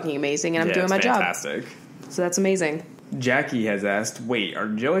 like, fucking amazing, and I'm doing my fantastic. job. So that's amazing. Jackie has asked, wait, are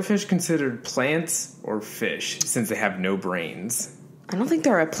jellyfish considered plants or fish since they have no brains? I don't think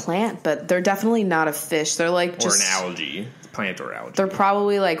they're a plant, but they're definitely not a fish. They're like just... Or an algae. Plant or algae. They're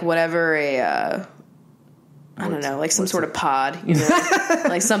probably like whatever I don't know, like some sort of pod, you know?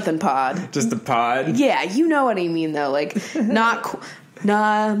 Like something pod. Just a pod? Yeah, you know what I mean, though. Like, I'm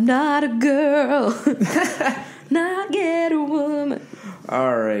not a girl. Not yet a woman.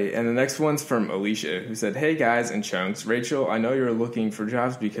 All right, and the next one's from Alicia, who said, hey, guys and Chunks. Rachel, I know you're looking for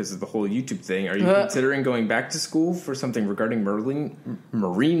jobs because of the whole YouTube thing. Are you considering going back to school for something regarding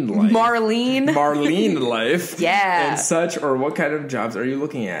marine life? Marine life. Yeah. And such, or what kind of jobs are you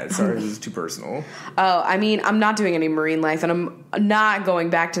looking at? Sorry, this is too personal. Oh, I mean, I'm not doing any marine life, and I'm not going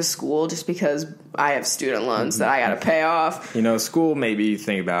back to school just because I have student loans that I got to pay off. You know, school maybe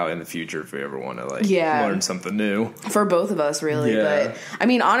think about in the future if we ever want to, like, learn something new. For both of us, really. Yeah. But, I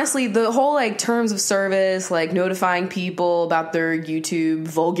mean, honestly, the whole, like, terms of service, like, notifying people about their YouTube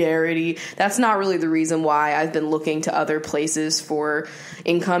vulgarity, that's not really the reason why I've been looking to other places for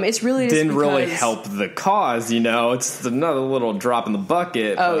income. It's really just didn't really help the cause, you know. It's another little drop in the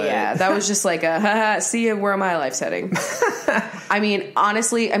bucket. Oh, yeah. That was just like see where my life's heading. I mean,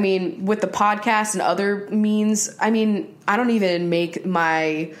 honestly, with the podcast and other means, I mean, I don't even make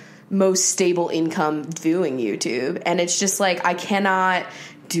my most stable income doing YouTube, and it's just like I cannot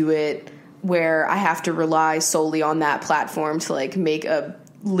do it where I have to rely solely on that platform to, like, make a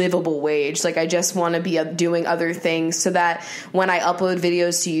livable wage. Like, I just want to be doing other things so that when I upload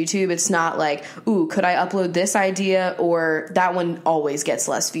videos to YouTube, it's not like, ooh, could I upload this idea, or that one always gets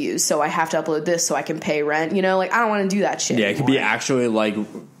less views, so I have to upload this so I can pay rent, you know? Like, I don't want to do that shit anymore. It could be actually, like,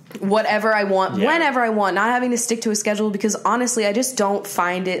 whatever I want, whenever I want, not having to stick to a schedule, because honestly, I just don't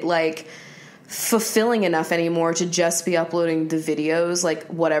find it, like, fulfilling enough anymore to just be uploading the videos, like,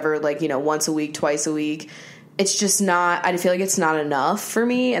 whatever, like, you know, once a week, twice a week. it's just not, I feel like it's not enough for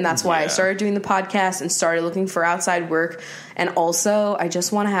me. And that's why I started doing the podcast and started looking for outside work. And also, I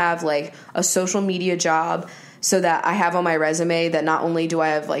just want to have like a social media job so that I have on my resume that not only do I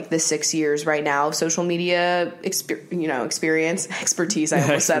have like the 6 years right now of social media expertise, I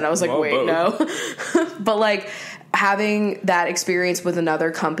almost said. I was like, wait, no. But like having that experience with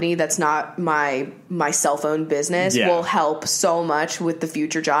another company that's not my cell phone business will help so much with the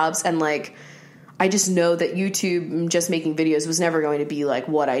future jobs. And like, I just know that YouTube, just making videos, was never going to be like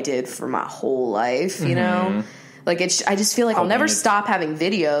what I did for my whole life, you know? Like, I just feel like I'll never stop having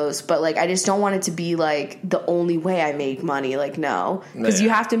videos, but like, I just don't want it to be like the only way I make money. Like, no, because you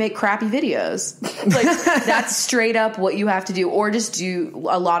have to make crappy videos. Like, that's straight up what you have to do, or just do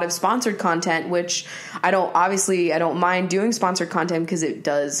a lot of sponsored content, which I don't mind doing sponsored content because it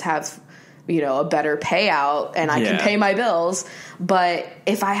does have, you know, a better payout and I can pay my bills. But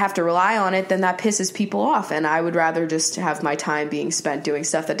if I have to rely on it, then that pisses people off. And I would rather just have my time being spent doing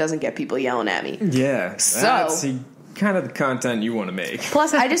stuff that doesn't get people yelling at me. Yeah. So that's kind of the content you want to make.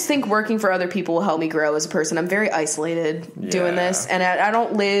 Plus, I just think working for other people will help me grow as a person. I'm very isolated doing this. And I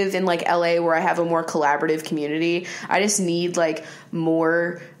don't live in like LA where I have a more collaborative community. I just need like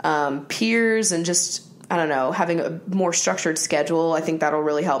more peers and just, I don't know, having a more structured schedule. I think that'll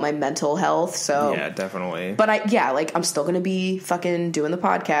really help my mental health. So yeah, definitely. But I'm still going to be fucking doing the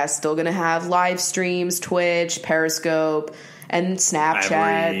podcast, still going to have live streams, Twitch, Periscope, and Snapchat.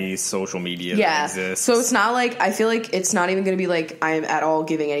 Every social media that exists. So it's not like, I feel like it's not even going to be like I'm at all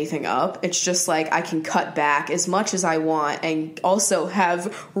giving anything up. It's just like I can cut back as much as I want and also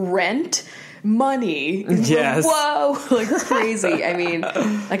have rent, money. Yes. Whoa. Like crazy. I mean,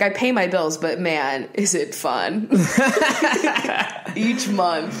 like I pay my bills, but man, is it fun. Each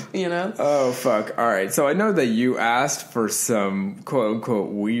month, you know? Oh, fuck. All right. So I know that you asked for some quote unquote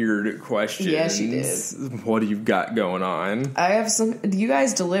weird questions. Yes, you did. What do you got going on? I have some. You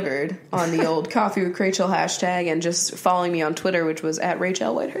guys delivered on the old Coffee with Chrachel hashtag and just following me on Twitter, which was at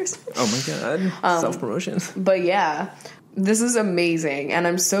Rachel Whitehurst. Oh my God. Self-promotion. But yeah. This is amazing, and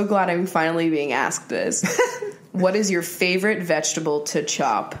I'm so glad I'm finally being asked this. What is your favorite vegetable to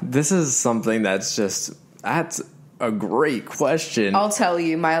chop? This is something that's a great question. I'll tell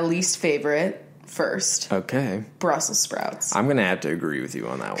you my least favorite first. Okay. Brussels sprouts. I'm going to have to agree with you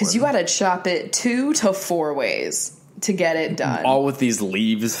on that one. Because you got to chop it 2 to 4 ways to get it done. All with these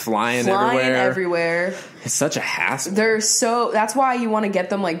leaves flying everywhere. It's such a hassle. That's why you want to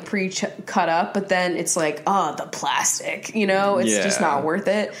get them like pre-cut up, but then it's like, oh, the plastic, you know, it's just not worth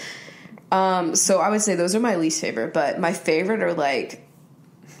it. So I would say those are my least favorite, but my favorite are like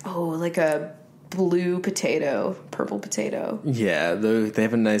a blue potato, purple potato. Yeah, they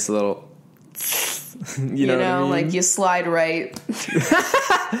have a nice little, you know what I mean? Like you slide right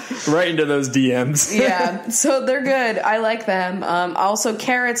into those DMs. Yeah, so they're good. I like them. Also,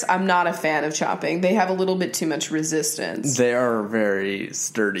 carrots, I'm not a fan of chopping. They have a little bit too much resistance. They are very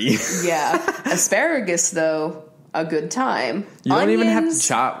sturdy. Yeah. Asparagus, though, a good time. You don't even have to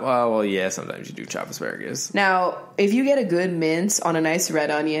chop. Well, yeah, sometimes you do chop asparagus. Now, if you get a good mince on a nice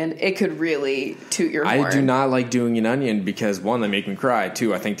red onion, it could really toot your horn. I do not like doing an onion because, 1, they make me cry.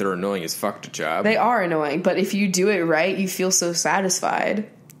 2, I think they're annoying as fuck to chop. They are annoying, but if you do it right, you feel so satisfied.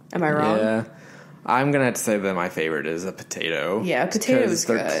 Am I wrong? Yeah. I'm going to have to say that my favorite is a potato. Yeah, potato is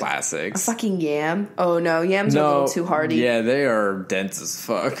good. They're classics. A fucking yam. Oh, no. Yams are a little too hardy. Yeah, they are dense as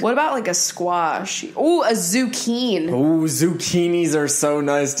fuck. What about like a squash? Ooh, a zucchini. Ooh, zucchinis are so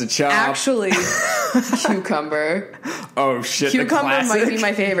nice to chop. Actually, cucumber. Oh, shit, Cucumber might be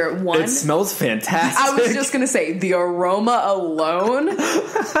my favorite one. It smells fantastic. I was just going to say, the aroma alone.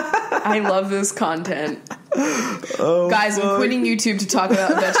 I love this content. Oh, guys, I'm quitting YouTube to talk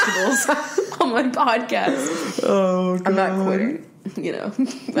about vegetables on my podcast. Oh, God. I'm not quitting. You know,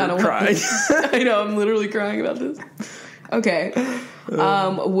 I don't crying. I know, I'm literally crying about this. Okay.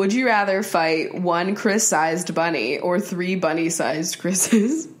 Would you rather fight 1 Chris-sized bunny or 3 bunny-sized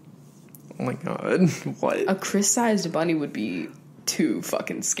Chris's? Oh my God. What? A Chris-sized bunny would be too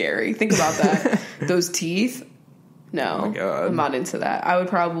fucking scary. Think about that. Those teeth. No, oh my God. I'm not into that. I would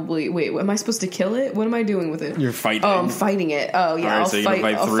probably am I supposed to kill it? What am I doing with it? You're fighting. Oh, I'm fighting it. Oh yeah, Alright, so you're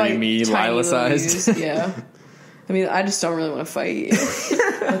gonna fight 3 me, Lila sized. Yeah, I mean, I just don't really want to fight.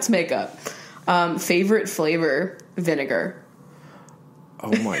 Let's make up. Favorite flavor: vinegar.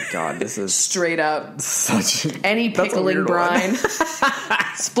 Oh my God, this is straight up such any pickling brine.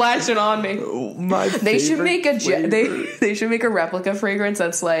 Splash it on me. Oh, my they should make they should make a replica fragrance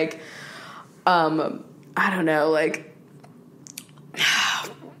that's like, I don't know, like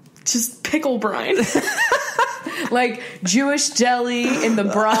just pickle brine. Like Jewish deli in the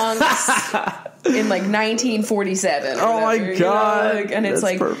Bronx. in like 1947. Oh my whatever, God. And it's That's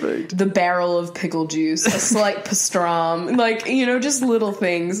like perfect. the barrel of pickle juice, a slight pastrami, like, just little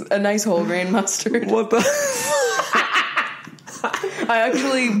things, a nice whole grain mustard. What the? I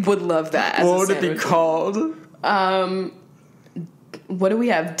actually would love that. As What a would it be sandwich. called? What do we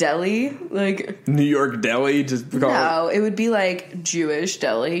have? Deli? Like, New York deli? Just call no, it would be like Jewish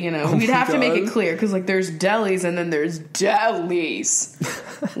deli, Oh We'd my have to make it God. clear because like there's delis and then there's delis.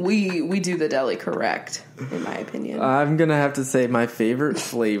 we do the deli correct, in my opinion. I'm gonna have to say my favorite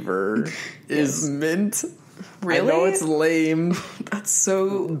flavor is mint. Really? I know it's lame, That's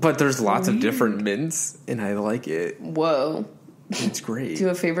so. but there's lots of different mints, and I like it. Whoa. It's great. Do you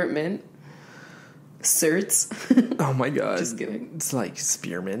have a favorite mint? Certs. Oh my God. Just kidding. It's like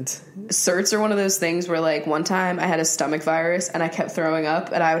spearmint. Certs are one of those things where like one time I had a stomach virus and I kept throwing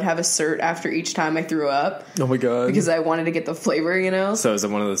up and I would have a cert after each time I threw up Oh my God. because I wanted to get the flavor. So is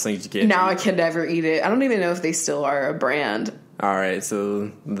it one of those things you can't Now eat? I can never eat it. I don't even know if they still are a brand. Alright,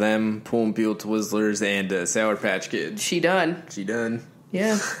 so them, Pull and Peel Twizzlers, and Sour Patch Kids. She done. She done.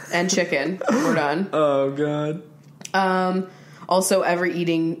 Yeah. And chicken. We're done. Oh God. Also, ever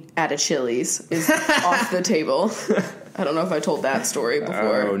eating at a Chili's is off the table. I don't know if I told that story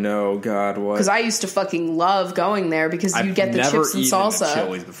before. Oh no, God, what? Because I used to fucking love going there because you get the chips and I've never salsa. eaten at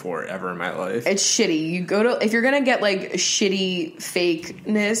Chili's before, ever in my life. It's shitty. You go to, if you're gonna get like shitty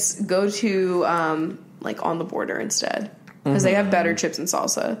fakeness, go to like On the Border instead because they have better chips and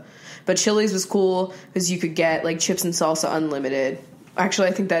salsa. But Chili's was cool because you could get like chips and salsa unlimited. Actually,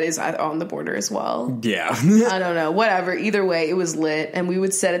 I think that is On the Border as well. Yeah. I don't know. Whatever. Either way, it was lit, and we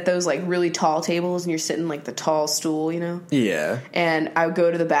would sit at those like really tall tables, and you're sitting like the tall stool, Yeah. And I would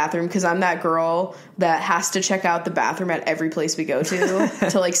go to the bathroom because I'm that girl that has to check out the bathroom at every place we go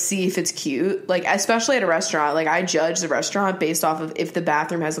to like see if it's cute. Like especially at a restaurant, like I judge the restaurant based off of if the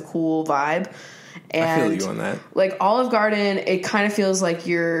bathroom has a cool vibe. And I feel you on that. Like Olive Garden, it kind of feels like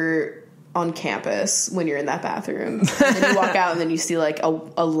you're on campus when you're in that bathroom. And then you walk out and then you see like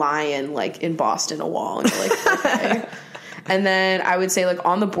a lion like in Boston, a wall, and you're like, okay. And then I would say like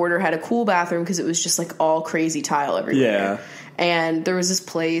On the Border had a cool bathroom because it was just like all crazy tile everywhere. Yeah. And there was this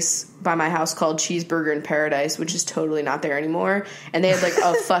place by my house called Cheeseburger in Paradise, which is totally not there anymore. And they had like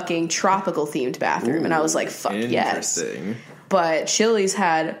a fucking tropical themed bathroom. And I was like, fuck yes. Interesting. But Chili's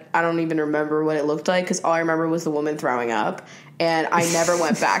had, I don't even remember what it looked like because all I remember was the woman throwing up. And I never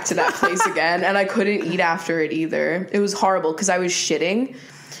went back to that place again. And I couldn't eat after it either. It was horrible because I was shitting.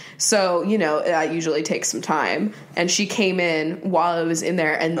 So, that usually takes some time. And she came in while I was in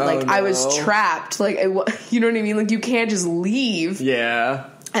there. And, I was trapped. Like, you know what I mean? Like, you can't just leave. Yeah.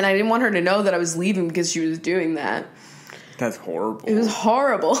 And I didn't want her to know that I was leaving because she was doing that. That's horrible. It was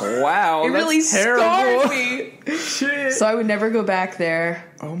horrible. Wow. It really terrible. scarred me. Shit. So I would never go back there.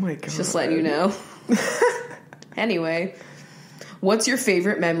 Oh my God. Just letting you know. Anyway, what's your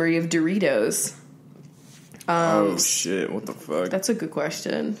favorite memory of Doritos? Oh shit, what the fuck? That's a good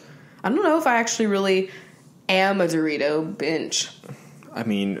question. I don't know if I actually really am a Dorito binge. I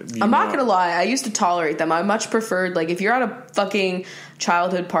mean, I'm not gonna lie, I used to tolerate them. I much preferred, like, if you're at a fucking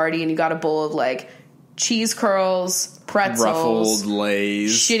childhood party and you got a bowl of, like, cheese curls, pretzels, Ruffled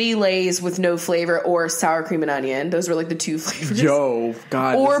Lay's, shitty Lay's with no flavor, or sour cream and onion. Those were like the two flavors. Yo,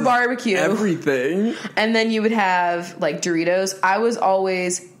 God. Or this is barbecue. Everything. And then you would have like Doritos. I was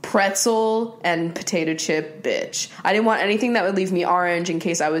always pretzel and potato chip bitch. I didn't want anything that would leave me orange in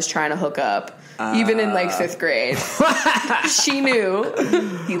case I was trying to hook up. Even in like 5th grade. She knew.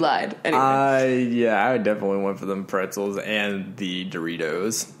 He lied. Anyway. I definitely went for them pretzels and the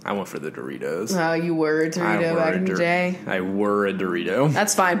Doritos. I went for the Doritos. Oh, you were a Dorito back in the day? I were a Dorito.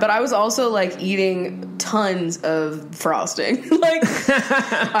 That's fine. But I was also like eating tons of frosting. Like,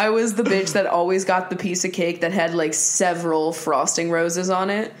 I was the bitch that always got the piece of cake that had like several frosting roses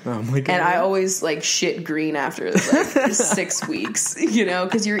on it. Oh my God. And I always like shit green after like 6 weeks,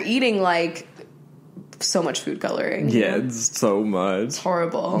 because you're eating like so much food coloring. Yeah, it's so much. It's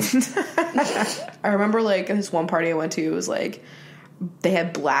horrible. I remember like this one party I went to, it was like they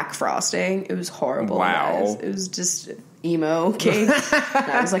had black frosting. It was horrible. Wow. Guys. It was just emo cake.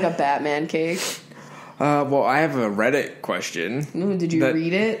 That was like a Batman cake. Well, I have a Reddit question. Ooh, did you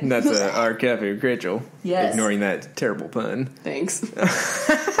read it? That's our Coffee with Chrachel. Yes. Ignoring that terrible pun. Thanks.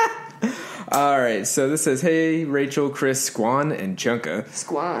 All right, so this says, hey, Rachel, Chris, Squan, and Chunka.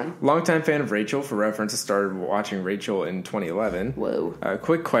 Squan. Longtime fan of Rachel. For reference, I started watching Rachel in 2011. Whoa.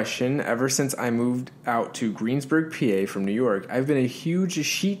 Quick question. Ever since I moved out to Greensburg, PA from New York, I've been a huge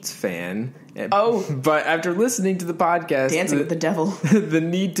Sheets fan. Oh. But after listening to the podcast... Dancing with the devil. The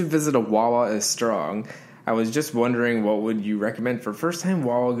need to visit a Wawa is strong. I was just wondering, what would you recommend for first-time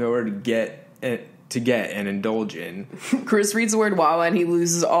Wawa goer to get to get and indulge in. Chris reads the word Wawa and he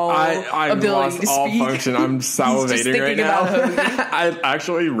loses all ability lost to all speak. function. I'm salivating right now. I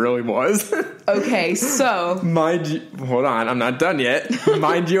actually really was. Okay, so mind you, hold on, I'm not done yet.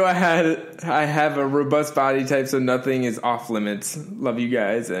 Mind you, I have a robust body type, so nothing is off limits. Love you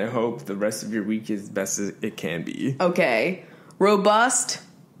guys, and I hope the rest of your week is best as it can be. Okay, robust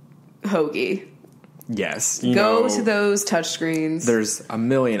hoagie. Yes. Go to those touchscreens. There's a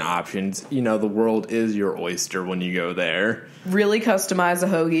million options. The world is your oyster when you go there. Really customize a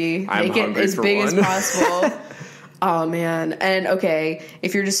hoagie. Make it as big as possible. Oh, man. And, okay,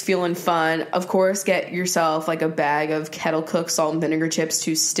 if you're just feeling fun, of course, get yourself, like, a bag of kettle cooked salt and vinegar chips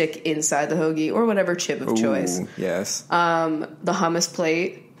to stick inside the hoagie or whatever chip of choice. Yes. The hummus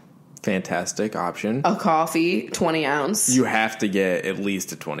plate. Fantastic option. A coffee, 20 ounce. You have to get at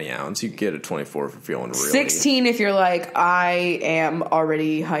least a 20 ounce. You can get a 24 if you're feeling really. 16 if you're like, I am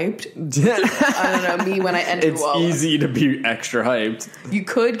already hyped. I don't know, me when I entered It's Wawa. easy to be extra hyped. You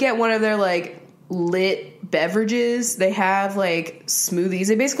could get one of their, like, lit beverages. They have, like, smoothies.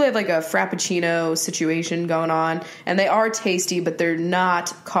 They basically have, like, a frappuccino situation going on. And they are tasty, but they're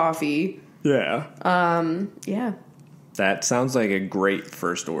not coffee. Yeah. Yeah. That sounds like a great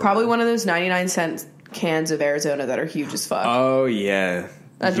first order. Probably one of those 99-cent cans of Arizona that are huge as fuck. Oh, yeah.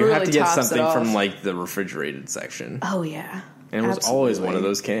 That you really have to get tops something it from, off. like, the refrigerated section. Oh, yeah. And it was always one of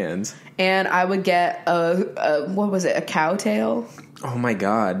those cans. And I would get a cow tail? Oh, my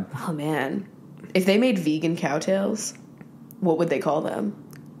God. Oh, man. If they made vegan cow tails, what would they call them?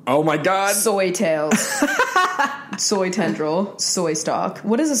 Oh, my God. Soy tails. Soy tendril. Soy stock.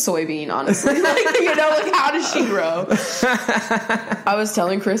 What is a soybean, honestly? How does she grow? I was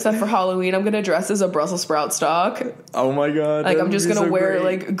telling Chris that for Halloween, I'm going to dress as a Brussels sprout stalk. Oh, my God. Like, I'm just going to wear,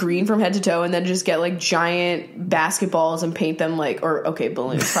 great. like, green from head to toe and then just get, like, giant basketballs and paint them, like,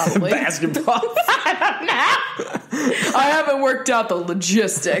 balloons, probably. Basketballs. I don't know. I haven't worked out the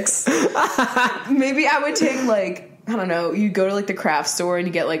logistics. Maybe I would take, like, I don't know, you go to, like, the craft store and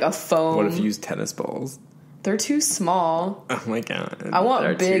you get, like, a foam. What if you use tennis balls? They're too small. Oh, my God. I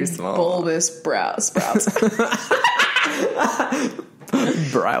want big, bulbous sprouts.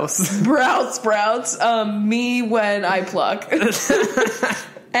 Browse. Sprouts. Me when I pluck.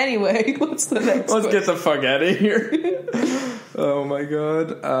 Anyway, what's the next Let's question? get the fuck out of here. Oh, my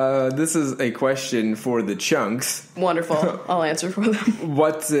God. This is a question for the chunks. Wonderful. I'll answer for them.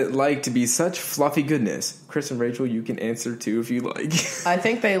 What's it like to be such fluffy goodness? Chris and Rachel, you can answer too if you like. I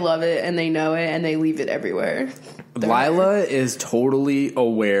think they love it and they know it and they leave it everywhere. Lila is totally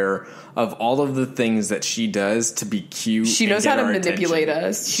aware of all of the things that she does to be cute. She knows how to manipulate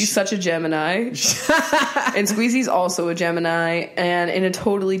us. She's such a Gemini. And Squeezy's also a Gemini, and in a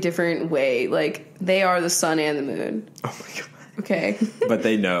totally different way. Like, they are the sun and the moon. Oh my God. Okay. But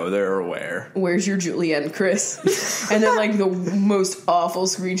they know, they're aware. Where's your Julienne, Chris? And then, like, the most awful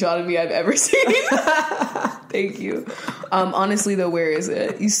screenshot of me I've ever seen. Thank you. Honestly, though, where is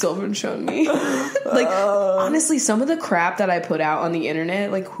it? You still haven't shown me. Like, honestly, some of the crap that I put out on the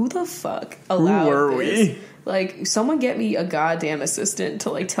internet, like, who the fuck allowed Who were this? we? Like, someone get me a goddamn assistant to,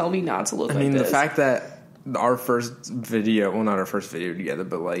 like, tell me not to look like this. I mean, the fact that our first video, well, not our first video together,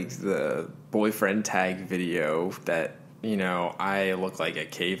 but, like, the boyfriend tag video that, I look like a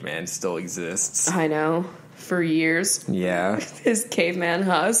caveman still exists. I know. For years. Yeah. His caveman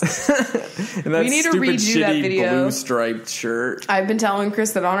husk. And that we need to stupid, redo that shitty video. blue striped shirt. I've been telling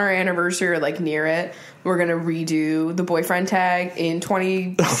Chris that on our anniversary or, like, near it, we're going to redo the boyfriend tag in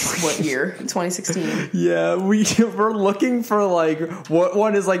what year? 2016. Yeah, we're looking for, like, what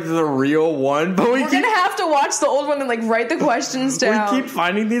one is, like, the real one, but we're going to have to watch the old one and, like, write the questions down. We keep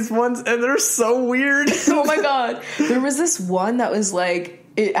finding these ones, and they're so weird. Oh, my God. There was this one that was, like,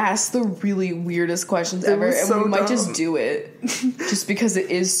 it asked the really weirdest questions ever, and so we might dumb. just do it. Just because it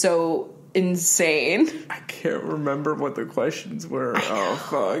is so insane. I can't remember what the questions were. Oh,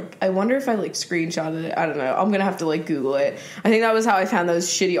 fuck. I wonder if I, like, screenshotted it. I don't know. I'm gonna have to, like, Google it. I think that was how I found those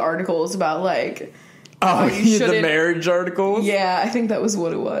shitty articles about, like... the marriage articles? Yeah, I think that was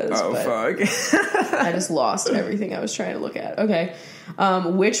what it was. Oh, fuck. I just lost everything I was trying to look at. Okay.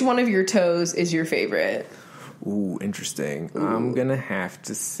 Which one of your toes is your favorite? Ooh, interesting. Ooh. I'm gonna have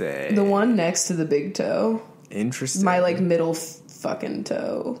to say... the one next to the big toe. Interesting. My, like, middle fucking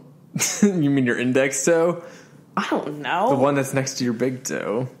toe. You mean your index toe? I don't know. The one that's next to your big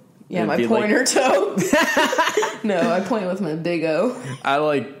toe. Yeah, my pointer toe. No, I point with my big O. I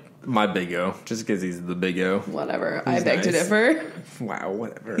like my big O, just because he's the big O. Whatever. I beg to differ. Wow,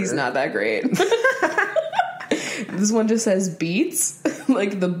 whatever. He's not that great. This one just says beats.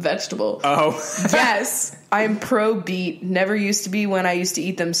 like the vegetable. Oh. Yes, I'm pro beet. Never used to be when I used to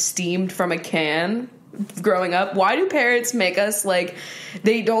eat them steamed from a can growing up. Why do parents make us, like,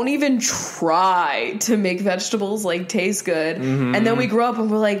 they don't even try to make vegetables, like, taste good. Mm-hmm. And then we grow up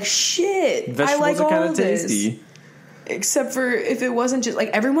and we're like, shit, vegetables I like are all of this. tasty. Except for if it wasn't just, like,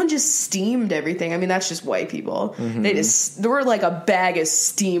 everyone just steamed everything. I mean, that's just white people. Mm-hmm. They were like a bag of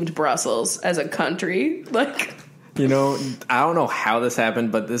steamed Brussels as a country. Like, you know, I don't know how this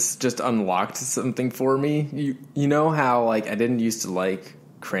happened, but this just unlocked something for me. You know how, like, I didn't used to like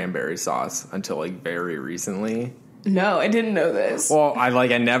cranberry sauce until, like, very recently? No, I didn't know this. Well,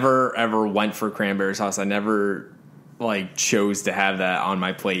 I never ever went for cranberry sauce. I never, like, chose to have that on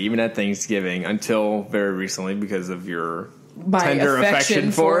my plate, even at Thanksgiving, until very recently because of my tender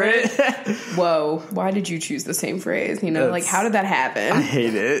affection for it. Whoa, why did you choose the same phrase? You know, like, how did that happen? I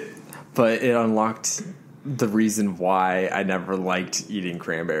hate it, but it unlocked the reason why I never liked eating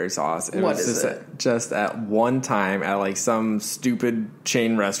cranberry sauce. It what was is it? Just at one time at, like, some stupid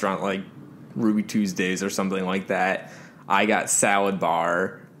chain restaurant like Ruby Tuesdays or something like that, I got salad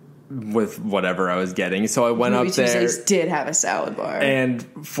bar with whatever I was getting. So I went Ruby up there. Tuesdays did have a salad bar. And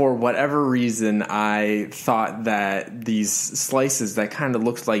for whatever reason, I thought that these slices that kind of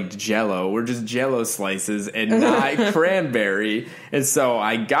looked like Jell-O were just Jell-O slices and not cranberry. And so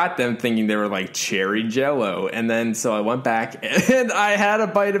I got them thinking they were like cherry Jell-O. And then so I went back and I had a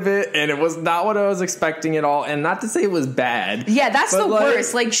bite of it and it was not what I was expecting at all. And not to say it was bad. Yeah, that's the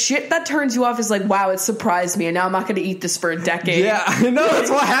worst. Like, shit that turns you off is like, wow, it surprised me and now I'm not going to eat this for a decade. Yeah, I know. That's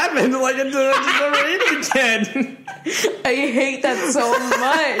what happened. Like, I just never ate it again. I hate that so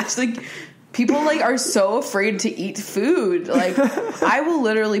much. Like, people, like, are so afraid to eat food. Like, I will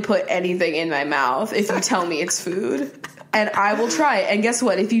literally put anything in my mouth if you tell me it's food. And I will try it. And guess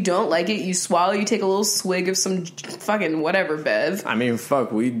what? If you don't like it, you swallow, you take a little swig of some fucking whatever, Bev. I mean,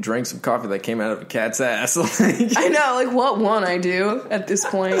 fuck, we drank some coffee that came out of a cat's ass. Like, I know, like, what won't I do at this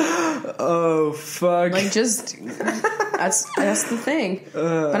point? Oh, fuck. Like, just, that's the thing.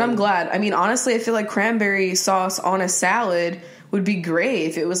 But I'm glad. I mean, honestly, I feel like cranberry sauce on a salad would be great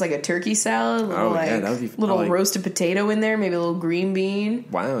if it was like a turkey salad, little roasted potato in there, maybe a little green bean.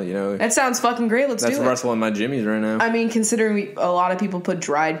 Wow, you know. That sounds fucking great. Let's do it. That's rustling my jimmies right now. I mean, considering a lot of people put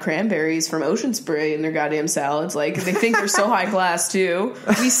dried cranberries from Ocean Spray in their goddamn salads, like, they think they're so high class, too.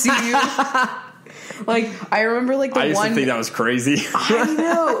 We see you. Like, I remember, like, I used to think that was crazy. I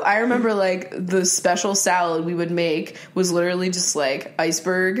know. I remember, like, the special salad we would make was literally just, like,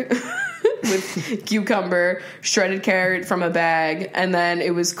 iceberg with cucumber, shredded carrot from a bag, and then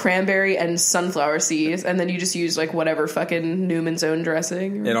it was cranberry and sunflower seeds, and then you just use, like, whatever fucking Newman's Own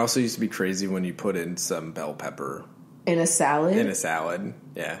dressing. It also used to be crazy when you put in some bell pepper. In a salad? In a salad.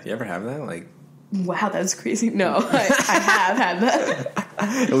 Yeah. You ever have that? Like, wow, that's crazy. No, I have had that.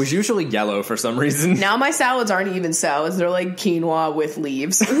 It was usually yellow for some reason. Now my salads aren't even salads. They're like quinoa with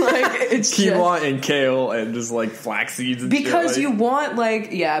leaves. Like, it's quinoa and kale and just like flax seeds and because shit, you want,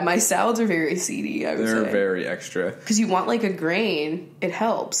 like, yeah, my salads are very seedy, I would say. They're very extra. Because you want, like, a grain. It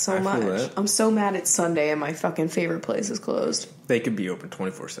helps so much. That. I'm so mad it's Sunday and my fucking favorite place is closed. They could be open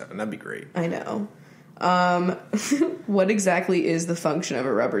 24/7. That'd be great. I know. What exactly is the function of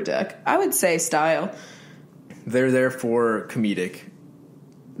a rubber duck? I would say style. They're there for comedic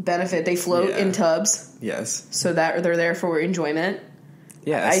benefit. They float in tubs. Yes. So that they're there for enjoyment.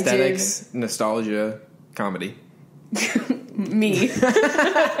 Yeah, aesthetics, nostalgia, comedy. Me.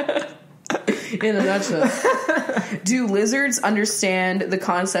 In a nutshell. Do lizards understand the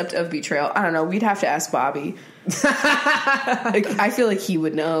concept of betrayal? I don't know. We'd have to ask Bobby. Like, I feel like he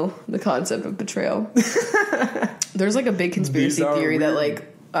would know the concept of betrayal. There's like a big conspiracy theory that like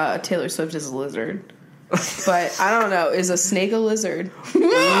Taylor Swift is a lizard. But I don't know. Is a snake a lizard?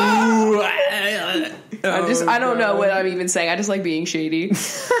 I don't know what I'm even saying. I just like being shady.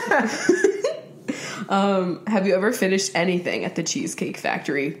 Have you ever finished anything at the Cheesecake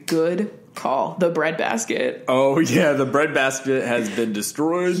Factory? Good call. The bread basket. Oh, yeah. The bread basket has been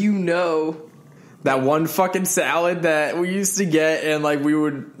destroyed. You know. That one fucking salad that we used to get, and like we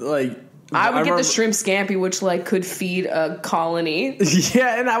would like. I would get the shrimp scampi, which like could feed a colony.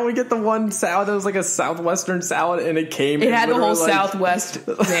 Yeah, and I would get the one salad that was like a southwestern salad, and it came. It had the whole Southwest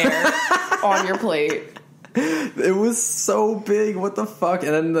there on your plate. It was so big. What the fuck?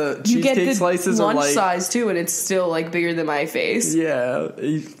 And then the cheesecake slices are like lunch size too, and it's still like bigger than my face. Yeah,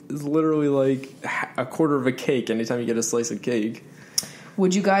 it's literally like a quarter of a cake anytime you get a slice of cake.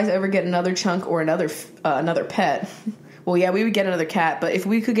 Would you guys ever get another chunk or another pet? Well, yeah, we would get another cat, but if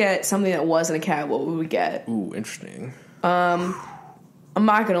we could get something that wasn't a cat, what would we get? Ooh, interesting. I'm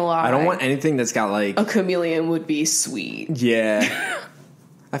not gonna lie. I don't want anything that's got like a chameleon would be sweet. Yeah.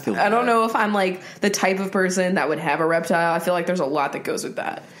 I don't know if I'm like the type of person that would have a reptile. I feel like there's a lot that goes with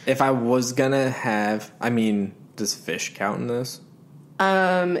that. If I was gonna have, I mean, does fish count in this?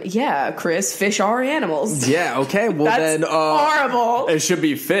 Yeah, Chris, fish are animals. Yeah, okay, well That's then... horrible. It should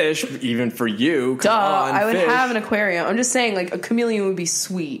be fish, even for you. Duh, I would have an aquarium. I'm just saying, like, a chameleon would be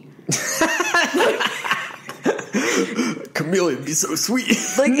sweet. Chameleon would be so sweet.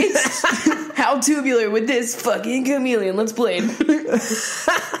 Like, it's... How tubular with this fucking chameleon? Let's play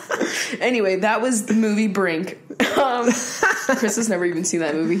it. Anyway, that was the movie Brink. Chris has never even seen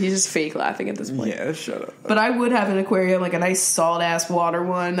that movie. He's just fake laughing at this point. Yeah, shut up. But I would have an aquarium, like a nice solid ass water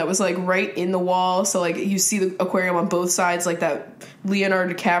one that was like right in the wall. So like you see the aquarium on both sides, like that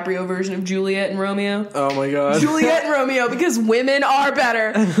Leonardo DiCaprio version of Juliet and Romeo. Oh my god. Juliet and Romeo, because women are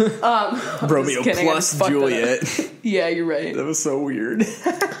better. Romeo plus Juliet. Yeah, you're right. That was so weird.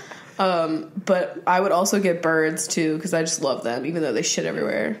 But I would also get birds too, because I just love them, even though they shit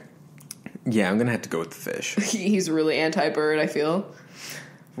everywhere. Yeah, I'm gonna have to go with the fish. He's really anti-bird, I feel.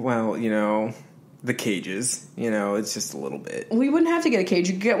 Well, you know, the cages. You know, it's just a little bit. We wouldn't have to get a cage.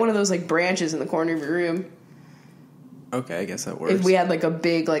 You could get one of those like branches in the corner of your room. Okay, I guess that works. If we had like a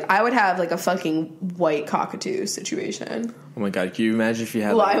big, like, I would have like a fucking white cockatoo situation. Oh my god, can you imagine if you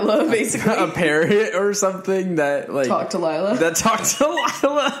had Lila, basically. A parrot or something that like Talk to Lila. That talked to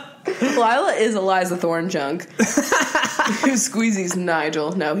Lila. Lila is Eliza Thorne junk. Squeezy's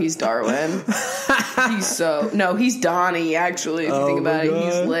Nigel. No, he's Darwin. He's Donnie, actually, if you think about it.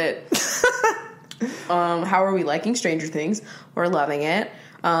 He's lit. How are we liking Stranger Things? We're loving it.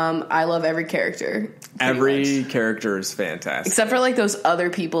 I love every character. Every character is fantastic. Except for like those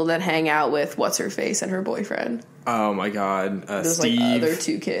other people that hang out with what's-her-face and her boyfriend. Oh my god. Those Steve. like other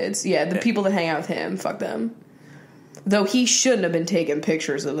two kids. Yeah, the people that hang out with him. Fuck them. Though he shouldn't have been taking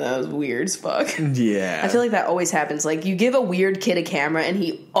pictures of those. Weird as fuck. Yeah. I feel like that always happens. Like, you give a weird kid a camera and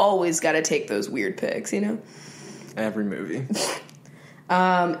he always got to take those weird pics, you know? Every movie.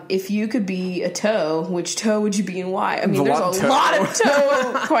 If you could be a toe, which toe would you be and why? I mean, there's a toe. lot of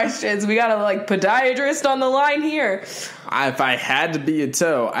toe questions. We got a, like, podiatrist on the line here. If I had to be a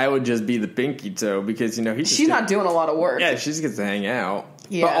toe, I would just be the pinky toe because, you know, she's not doing a lot of work. Yeah, she just gets to hang out.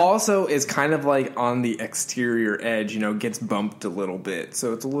 Yeah. But also is kind of like on the exterior edge, you know, gets bumped a little bit.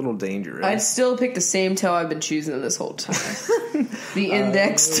 So it's a little dangerous. I'd still pick the same toe I've been choosing this whole time. The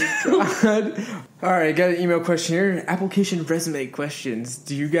indexed. All right, got an email question here. Application resume questions.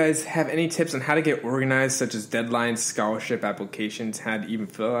 Do you guys have any tips on how to get organized, such as deadlines, scholarship applications, how to even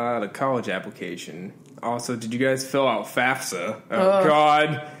fill out a college application? Also, did you guys fill out FAFSA? Oh,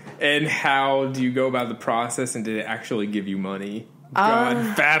 God. And how do you go about the process, and did it actually give you money?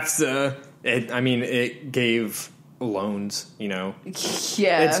 God, FAFSA. It gave loans, you know.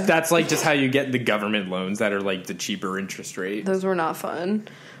 Yeah. That's like just how you get the government loans that are like the cheaper interest rate. Those were not fun.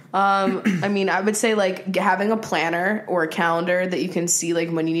 I would say like having a planner or a calendar that you can see like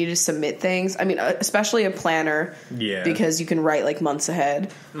when you need to submit things. I mean, especially a planner, because you can write like months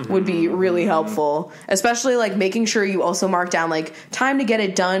ahead would be really helpful. Especially like making sure you also mark down like time to get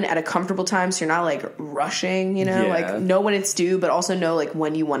it done at a comfortable time, so you're not like rushing. You know, like know when it's due, but also know like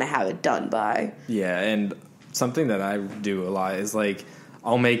when you want to have it done by. Yeah, and something that I do a lot is like,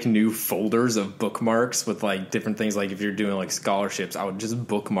 I'll make new folders of bookmarks with like different things. Like if you're doing like scholarships, I would just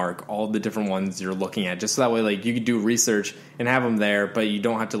bookmark all the different ones you're looking at, just so that way like you could do research and have them there, but you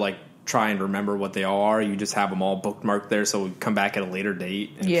don't have to like try and remember what they all are. You just have them all bookmarked there, so we come back at a later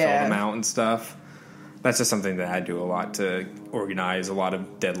date and fill them out and stuff. That's just something that I do a lot to organize a lot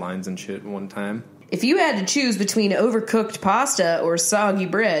of deadlines and shit one time. If you had to choose between overcooked pasta or soggy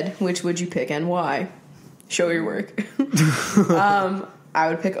bread, which would you pick and why? Show your work. I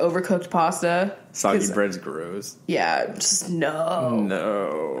would pick overcooked pasta. Soggy bread's gross. Yeah, just no.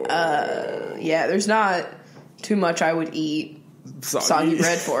 No. Yeah, there's not too much I would eat soggy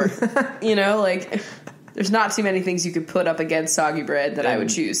bread for. You know, like, there's not too many things you could put up against soggy bread that I would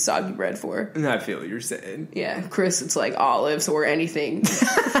choose soggy bread for. I feel what you're saying. Yeah, Chris, it's like olives or anything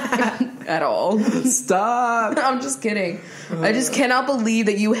at all. Stop. I'm just kidding. I just cannot believe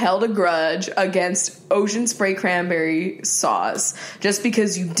that you held a grudge against Ocean Spray cranberry sauce just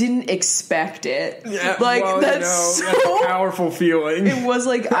because you didn't expect it. Yeah, like, that's a powerful feeling. It was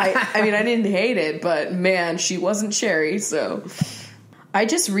like, I mean, I didn't hate it, but man, she wasn't cherry, so... I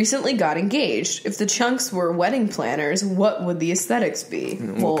just recently got engaged. If the chunks were wedding planners, what would the aesthetics be?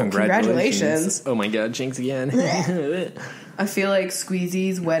 Well, congratulations. Oh my god, jinx again. I feel like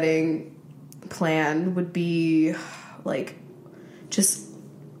Squeezy's wedding plan would be like just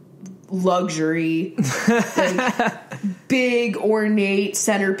luxury, like big ornate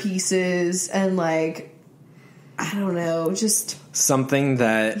centerpieces, and like I don't know, just something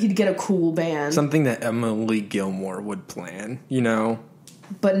that he'd get a cool band. Something that Emily Gilmore would plan, you know?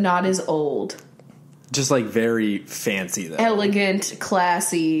 But not as old. Just like very fancy though. Elegant,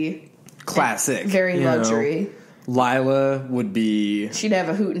 classy. Classic. Very luxury. Know? Lila would be... She'd have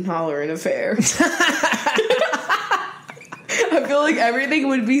a Hoot and Hollerin affair. I feel like everything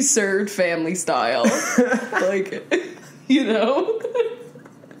would be served family style. Like, you know?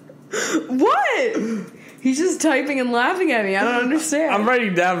 What? He's just typing and laughing at me. I don't understand. I'm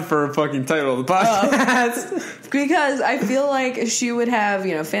writing down for a fucking title of the podcast. Because I feel like she would have,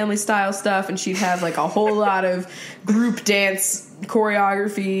 you know, family style stuff, and she'd have like a whole lot of group dance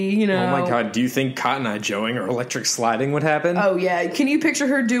choreography, you know. Oh my god, do you think Cotton Eye Joeing or electric sliding would happen? Oh yeah. Can you picture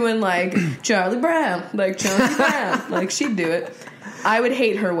her doing like Charlie Brown? Like Charlie Brown. Like she'd do it. I would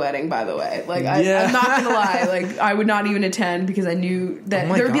hate her wedding, by the way. Like, I'm not gonna lie. Like, I would not even attend because I knew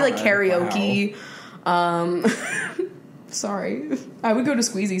that there would be like karaoke. Wow. Sorry. I would go to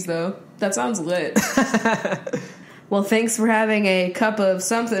Squeezy's though. That sounds lit. Well, thanks for having a cup of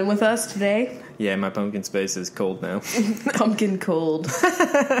something with us today. Yeah, my pumpkin space is cold now. Pumpkin cold.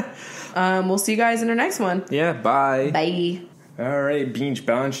 We'll see you guys in our next one. Yeah, bye. Bye. All right, Beach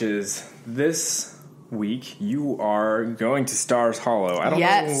Bunches. This week you are going to Stars Hollow. I don't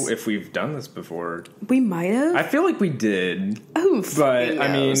know if we've done this before. We might have. I feel like we did. Oof. But,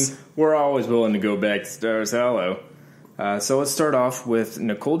 I mean, we're always willing to go back to Stars Hollow. So let's start off with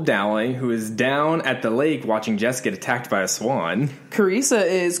Nicole Dowling, who is down at the lake watching Jess get attacked by a swan. Carissa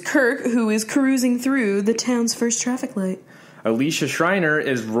is Kirk, who is cruising through the town's first traffic light. Alicia Schreiner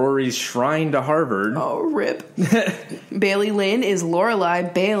is Rory's shrine to Harvard. Oh, rip. Bailey Lynn is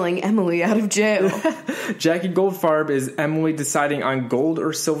Lorelai bailing Emily out of jail. Jackie Goldfarb is Emily deciding on gold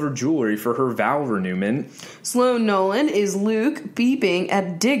or silver jewelry for her vow renewment. Sloan Nolan is Luke beeping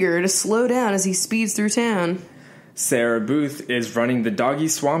at Digger to slow down as he speeds through town. Sarah Booth is running the Doggy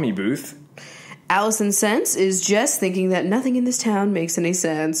Swami booth. Allison Sense is Jess thinking that nothing in this town makes any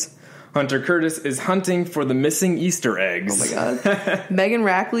sense. Hunter Curtis is hunting for the missing Easter eggs. Oh my god. Megan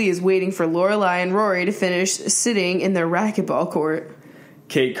Rackley is waiting for Lorelai and Rory to finish sitting in their racquetball court.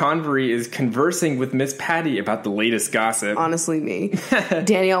 Kate Convery is conversing with Miss Patty about the latest gossip. Honestly, me.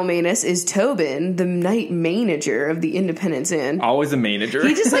 Danielle Manus is Tobin, the night manager of the Independence Inn. Always a manager.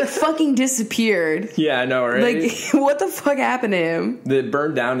 He just, like, fucking disappeared. Yeah, I know, right? Like, what the fuck happened to him? It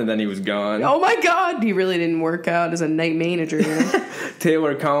burned down and then he was gone. Oh my god! He really didn't work out as a night manager. You know?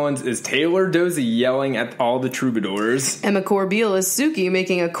 Taylor Collins is Taylor Dozy yelling at all the troubadours. Emma Corbeil is Suki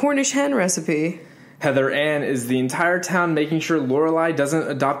making a Cornish hen recipe. Heather Ann is the entire town making sure Lorelai doesn't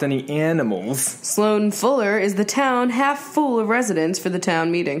adopt any animals. Sloan Fuller is the town half full of residents for the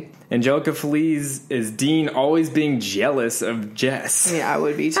town meeting. Angelica Feliz is Dean always being jealous of Jess. Yeah, I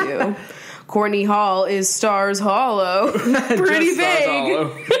would be too. Courtney Hall is Stars Hollow. Pretty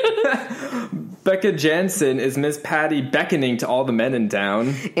vague. Becca Jensen is Miss Patty beckoning to all the men in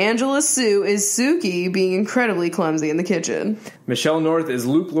town. Angela Sue is Suki being incredibly clumsy in the kitchen. Michelle North is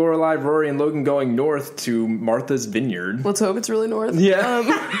Luke, Lorelai, Rory, and Logan going north to Martha's Vineyard. Let's hope it's really north. Yeah.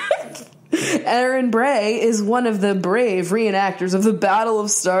 Erin Bray is one of the brave reenactors of the Battle of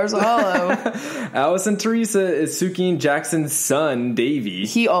Stars Hollow. Allison Teresa is Suki and Jackson's son, Davey.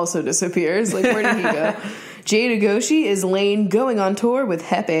 He also disappears. Like, where did he go? Jade Agoshi is Lane going on tour with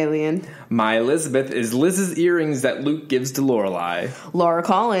Hep Alien. My Elizabeth is Liz's earrings that Luke gives to Lorelai. Laura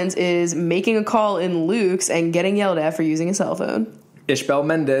Collins is making a call in Luke's and getting yelled at for using a cell phone. Ishbel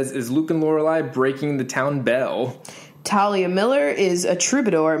Mendez is Luke and Lorelai breaking the town bell. Talia Miller is a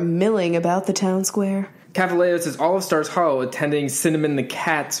troubadour milling about the town square. Cavaleos is all of Stars Hollow attending Cinnamon the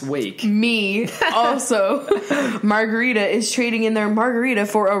Cat's wake. Me, also. Margarita is trading in their margarita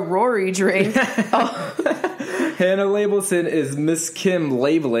for a Rory drink. Hannah Labelson is Miss Kim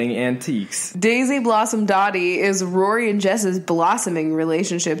labeling antiques. Daisy Blossom Dottie is Rory and Jess's blossoming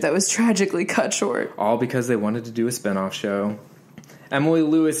relationship that was tragically cut short. All because they wanted to do a spinoff show. Emily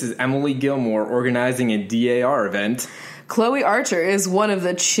Lewis is Emily Gilmore organizing a DAR event. Chloe Archer is one of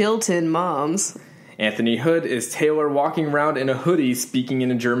the Chilton moms. Anthony Hood is Taylor walking around in a hoodie speaking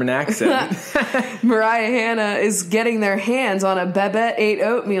in a German accent. Mariah Hanna is getting their hands on a Babette ate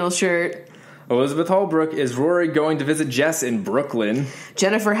oatmeal shirt. Elizabeth Holbrook is Rory going to visit Jess in Brooklyn.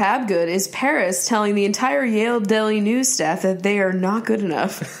 Jennifer Habgood is Paris telling the entire Yale Daily News staff that they are not good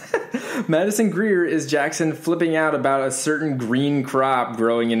enough. Madison Greer is Jackson flipping out about a certain green crop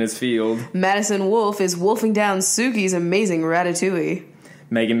growing in his field. Madison Wolfe is wolfing down Suki's amazing ratatouille.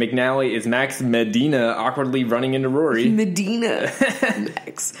 Megan McNally is Max Medina awkwardly running into Rory. Medina.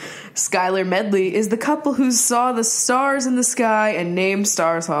 Max. Skylar Medley is the couple who saw the stars in the sky and named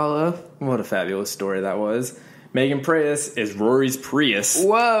Stars Hollow. What a fabulous story that was. Megan Prius is Rory's Prius.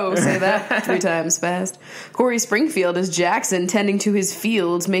 Whoa, say that 3 times fast. Corey Springfield is Jackson tending to his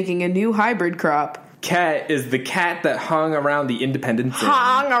fields, making a new hybrid crop. Cat is the cat that hung around the Independence Inn.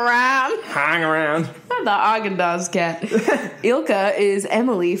 Hung around. The Haagen-Dazs cat. Ilka is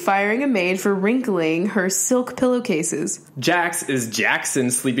Emily firing a maid for wrinkling her silk pillowcases. Jax is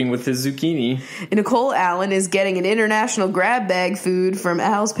Jackson sleeping with his zucchini. Nicole Allen is getting an international grab bag food from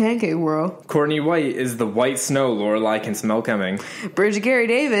Al's Pancake World. Courtney White is the white snow Lorelai can smell coming. Bridget Gary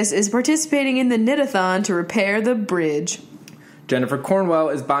Davis is participating in the knit-a-thon to repair the bridge. Jennifer Cornwell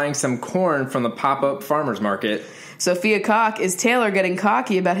is buying some corn from the pop-up farmer's market. Sophia Cock is Taylor getting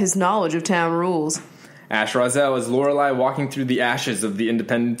cocky about his knowledge of town rules. Ash Rozelle is Lorelai walking through the ashes of the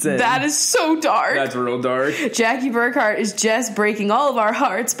Independence Inn. That is so dark. That's real dark. Jackie Burkhart is Jess breaking all of our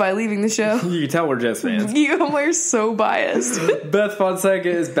hearts by leaving the show. You can tell we're Jess fans. We're so biased. Beth Fonseca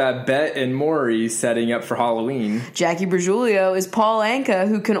is Babette and Maury setting up for Halloween. Jackie Bergiulio is Paul Anka,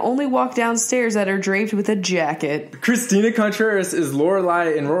 who can only walk downstairs that are draped with a jacket. Christina Contreras is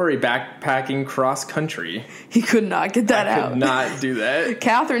Lorelai and Rory backpacking cross-country. He could not get that out. Could not do that.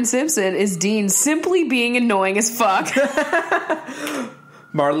 Catherine Simpson is Dean simply being annoying as fuck.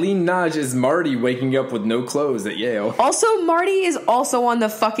 Marlene Nudge is Marty waking up with no clothes at Yale. Also, Marty is also on the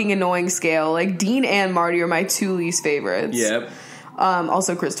fucking annoying scale. Like, Dean and Marty are my 2 least favorites. Yep.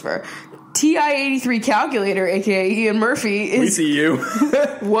 Also Christopher. TI-83 Calculator, aka Ian Murphy, is... We see you.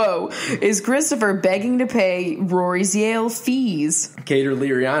 Whoa. Is Christopher begging to pay Rory's Yale fees. Cater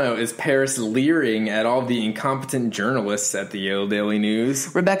Liriano is Paris leering at all the incompetent journalists at the Yale Daily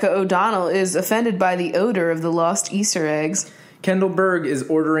News. Rebecca O'Donnell is offended by the odor of the lost Easter eggs. Kendall Berg is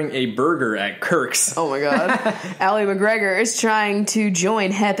ordering a burger at Kirk's. Oh my god. Allie McGregor is trying to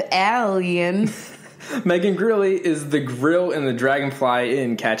join Hep Alien. Megan Grilly is the grill in the Dragonfly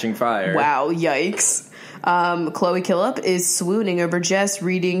Inn catching fire. Wow, yikes. Chloe Killup is swooning over Jess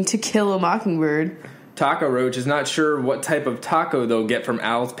reading To Kill a Mockingbird. Taco Roach is not sure what type of taco they'll get from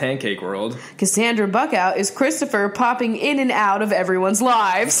Al's Pancake World. Cassandra Buckout is Christopher popping in and out of everyone's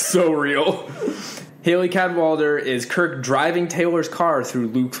lives. So real. Haley Cadwalder is Kirk driving Taylor's car through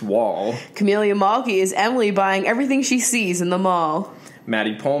Luke's wall. Camellia Malky is Emily buying everything she sees in the mall.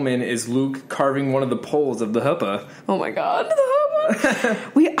 Maddie Pullman is Luke carving one of the poles of the huppah. Oh my god, the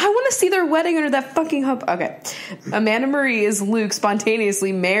huppah. I want to see their wedding under that fucking huppah. Okay. Amanda Marie is Luke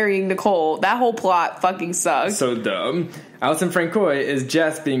spontaneously marrying Nicole. That whole plot fucking sucks. So dumb. Alison Francois is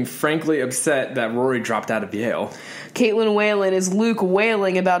Jess being frankly upset that Rory dropped out of Yale. Caitlin Whalen is Luke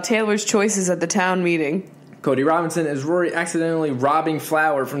wailing about Taylor's choices at the town meeting. Cody Robinson is Rory accidentally robbing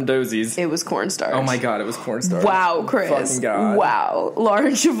flour from Dozie's. It was cornstarch. Oh my god, it was cornstarch. Wow, Chris. Fucking god. Wow.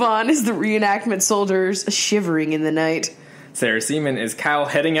 Lauren Siobhan is the reenactment soldiers shivering in the night. Sarah Seaman is Kyle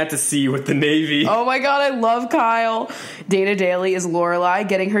heading out to sea with the Navy. Oh my god, I love Kyle. Dana Daly is Lorelai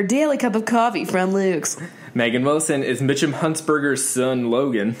getting her daily cup of coffee from Luke's. Megan Wilson is Mitchum Huntsberger's son,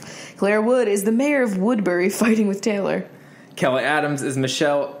 Logan. Claire Wood is the mayor of Woodbury fighting with Taylor. Kelly Adams is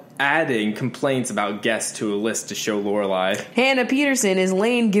Michelle adding complaints about guests to a list to show Lorelai. Hannah Peterson is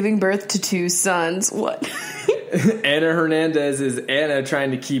Lane giving birth to 2 sons. What? Anna Hernandez is Anna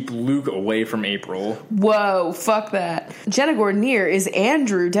trying to keep Luke away from April. Whoa, fuck that. Jenna Gordonier is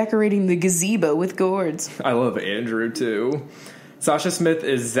Andrew decorating the gazebo with gourds. I love Andrew, too. Sasha Smith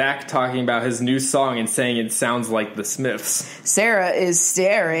is Zach talking about his new song and saying it sounds like the Smiths. Sarah is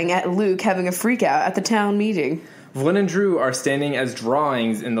staring at Luke having a freak out at the town meeting. Vlyn and Drew are standing as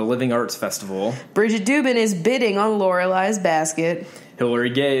drawings in the Living Arts Festival. Bridget Dubin is bidding on Lorelai's basket.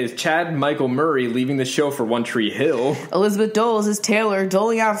 Hillary Gay is Chad Michael Murray leaving the show for One Tree Hill. Elizabeth Doles is Taylor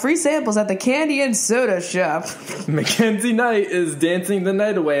doling out free samples at the candy and soda shop. Mackenzie Knight is dancing the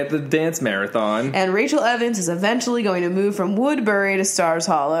night away at the dance marathon. And Rachel Evans is eventually going to move from Woodbury to Stars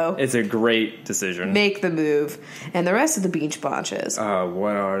Hollow. It's a great decision. Make the move. And the rest of the Beach Bonches.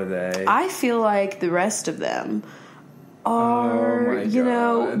 What are they? I feel like the rest of them are,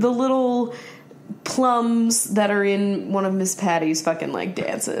 the little plums that are in one of Miss Patty's fucking like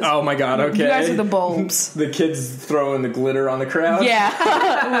dances. Oh my god, okay. You guys are the bulbs. The kids throwing the glitter on the crowd.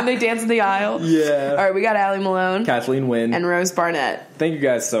 Yeah. When they dance in the aisle. Yeah. Alright, we got Allie Malone, Kathleen Wynn, and Rose Barnett. Thank you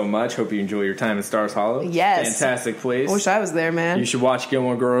guys so much. Hope you enjoy your time in Stars Hollow. Yes. Fantastic place. I wish I was there, man. You should watch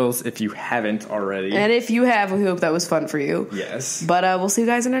Gilmore Girls if you haven't already. And if you have, we hope that was fun for you. Yes. But we'll see you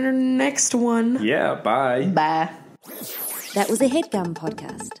guys in our next one. Yeah, bye. Bye. That was a HeadGum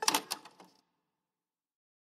podcast.